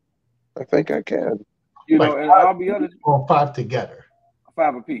 people. I think I can. You know, and I'll be honest. Or 5 together.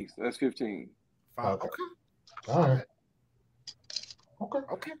 5 apiece. That's 15. Okay. All right.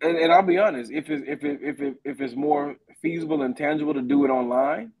 Okay. And I'll be honest. If it's more feasible and tangible to do it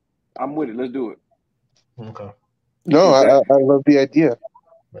online, I'm with it. Let's do it. Okay. No, I love the idea.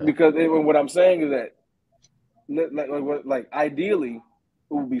 Because what I'm saying is that, like ideally,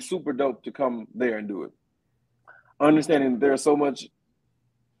 it would be super dope to come there and do it. Understanding there's so much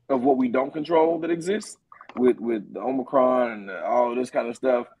of what we don't control that exists with the Omicron and all this kind of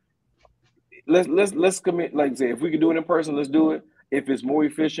stuff. Let's commit. Like say, if we can do it in person, let's do it. If it's more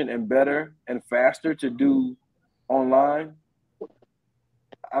efficient and better and faster to do online,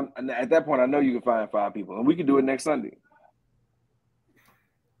 at that point, I know you can find 5 people, and we can do it next Sunday.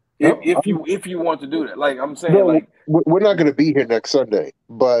 If you want to do that, like I'm saying, no, we're not going to be here next Sunday,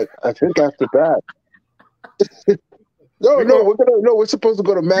 but I think after that. We're supposed to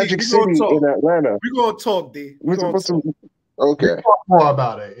go to Magic City in Atlanta. We're gonna talk, D. We're supposed to. Okay. We'll talk more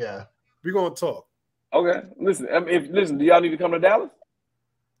about it. Yeah. We're gonna talk. Okay. Listen. Do y'all need to come to Dallas?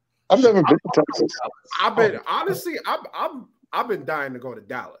 I've never been to Texas. I've been dying to go to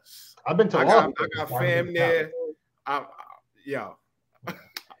Dallas. I've been to. I got fam there. I'm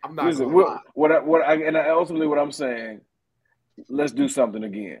not. Listen, ultimately what I'm saying, let's do something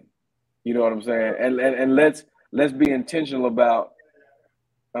again. You know what I'm saying? And let's be intentional about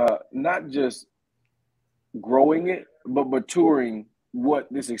not just growing it, but maturing what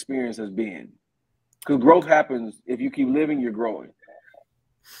this experience has been. Because growth happens if you keep living, you're growing.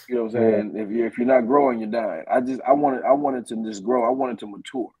 You know what I'm saying? If you're not growing, you're dying. I wanted to just grow. I wanted to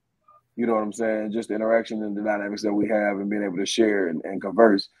mature. You know what I'm saying? Just the interaction and the dynamics that we have and being able to share and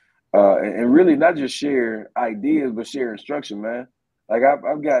converse. And really not just share ideas, but share instruction, man. Like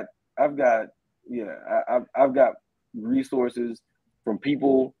I've got resources from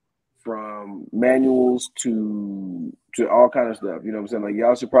people, from manuals to all kind of stuff. You know what I'm saying? Like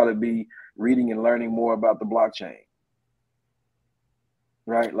y'all should probably be reading and learning more about the blockchain.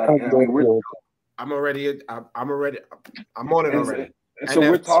 Right? Like I'm on it already. So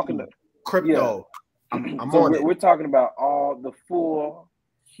we're talking crypto. Yeah. I'm so on it. We're talking about all the full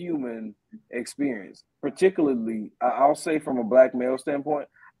human experience, particularly I'll say from a black male standpoint,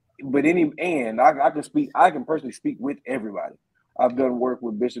 I can personally speak with everybody. I've done work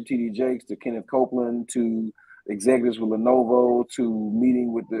with Bishop T.D. Jakes to Kenneth Copeland to executives with Lenovo to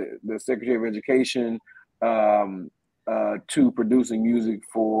meeting with the Secretary of Education to producing music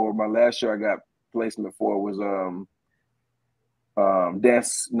for my last show I got placement for was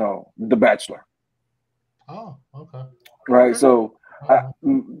The Bachelor. Oh, okay. Right. So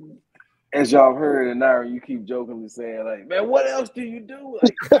as y'all heard, and now you keep jokingly saying, like, man, what else do you do?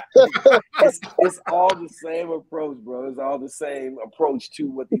 Like, it's all the same approach, bro. It's all the same approach to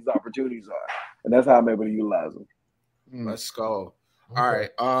what these opportunities are, and that's how I'm able to utilize them. Let's go. Okay.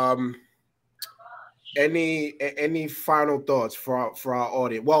 All right. Any final thoughts for our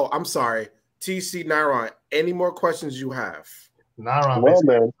audience? Well, I'm sorry, TC Naron. Any more questions you have? Naron,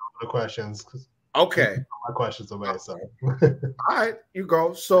 basically the questions. Okay. My questions away. So. All right, you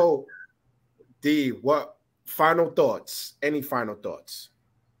go. So. D, what final thoughts? Any final thoughts?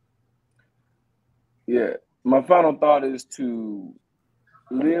 Yeah, my final thought is to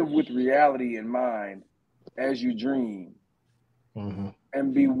live with reality in mind as you dream,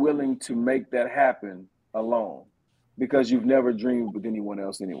 and be willing to make that happen alone, because you've never dreamed with anyone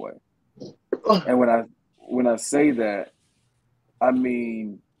else anyway. And when I say that, I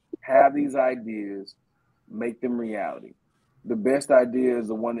mean have these ideas, make them reality. The best idea is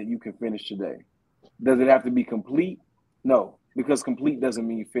the one that you can finish today. Does it have to be complete? No, because complete doesn't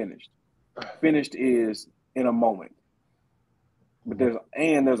mean finished. Finished is in a moment. But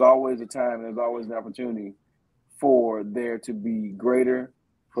there's always a time, there's always an opportunity for there to be greater,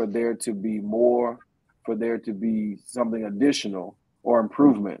 for there to be more, for there to be something additional or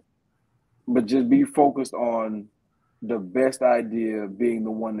improvement. But just be focused on the best idea being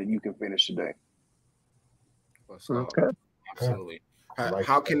the one that you can finish today. Okay. Absolutely.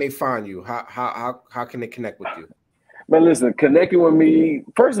 How can they find you? How can they connect with you? Man, listen, connecting with me,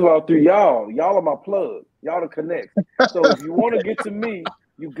 first of all, through y'all. Y'all are my plug. Y'all to connect. So if you want to get to me,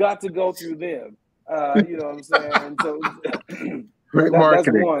 you got to go through them. You know what I'm saying? So great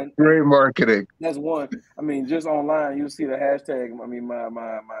marketing. That's one. Great marketing. That's one. I mean, just online, you'll see the hashtag. I mean, my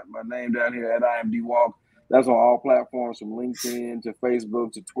name down here at IMD Walk. That's on all platforms, from LinkedIn to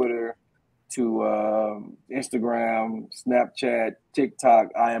Facebook to Twitter to Instagram, Snapchat,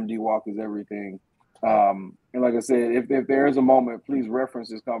 TikTok. IMD Walk is everything. And like I said, if there is a moment, please reference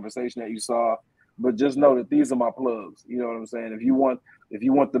this conversation that you saw. But just know that these are my plugs. You know what I'm saying? If you want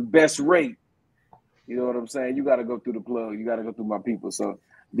the best rate, you know what I'm saying, you got to go through the plug. You got to go through my people. So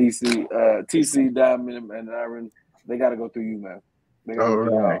DC, TC, Diamond, and Iron, they got to go through you, man. They got to go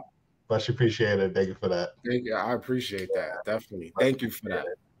through y'all. Much appreciated. Thank you for that. Thank you. I appreciate that. Definitely. Thank you for that.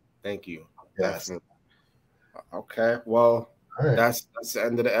 Thank you. Yes. Definitely. Okay. Well, right. That's the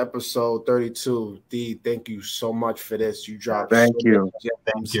end of the episode 32. D, thank you so much for this. You dropped. Thank you.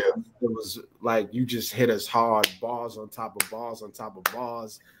 Thank you. It was like you just hit us hard, bars on top of bars on top of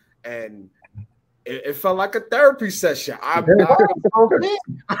bars, and it felt like a therapy session. I'm not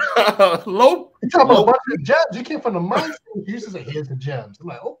low. You dropped a bunch of gems. You came from the mindset. You used to say, "Here's the gems." I'm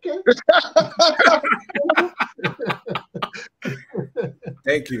like, okay.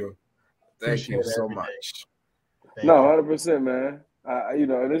 Thank you. Thank you so much. No, 100%, man. You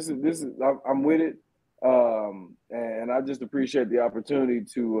know, this is. I'm with it, and I just appreciate the opportunity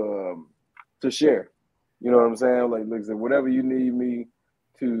to share. You know what I'm saying? Like I said, whatever you need me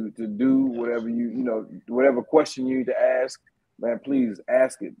to do, whatever whatever question you need to ask, man, please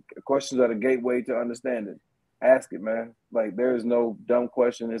ask it. Questions are the gateway to understanding. Ask it, man. Like there is no dumb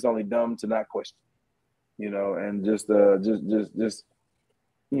question. It's only dumb to not question. You know, and just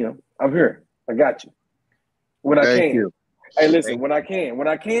you know, I'm here. I got you. When I Thank can. you. Hey, listen, when I can. When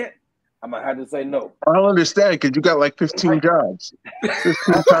I can't, I'm going to have to say no. I don't understand because you got like 15 jobs.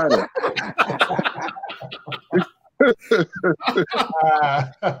 15 titles.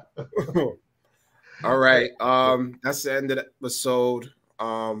 All right. That's the end of the episode.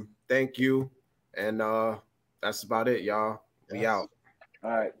 Thank you. And that's about it, y'all. We out.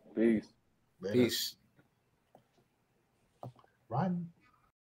 All right. Peace. Peace. Run.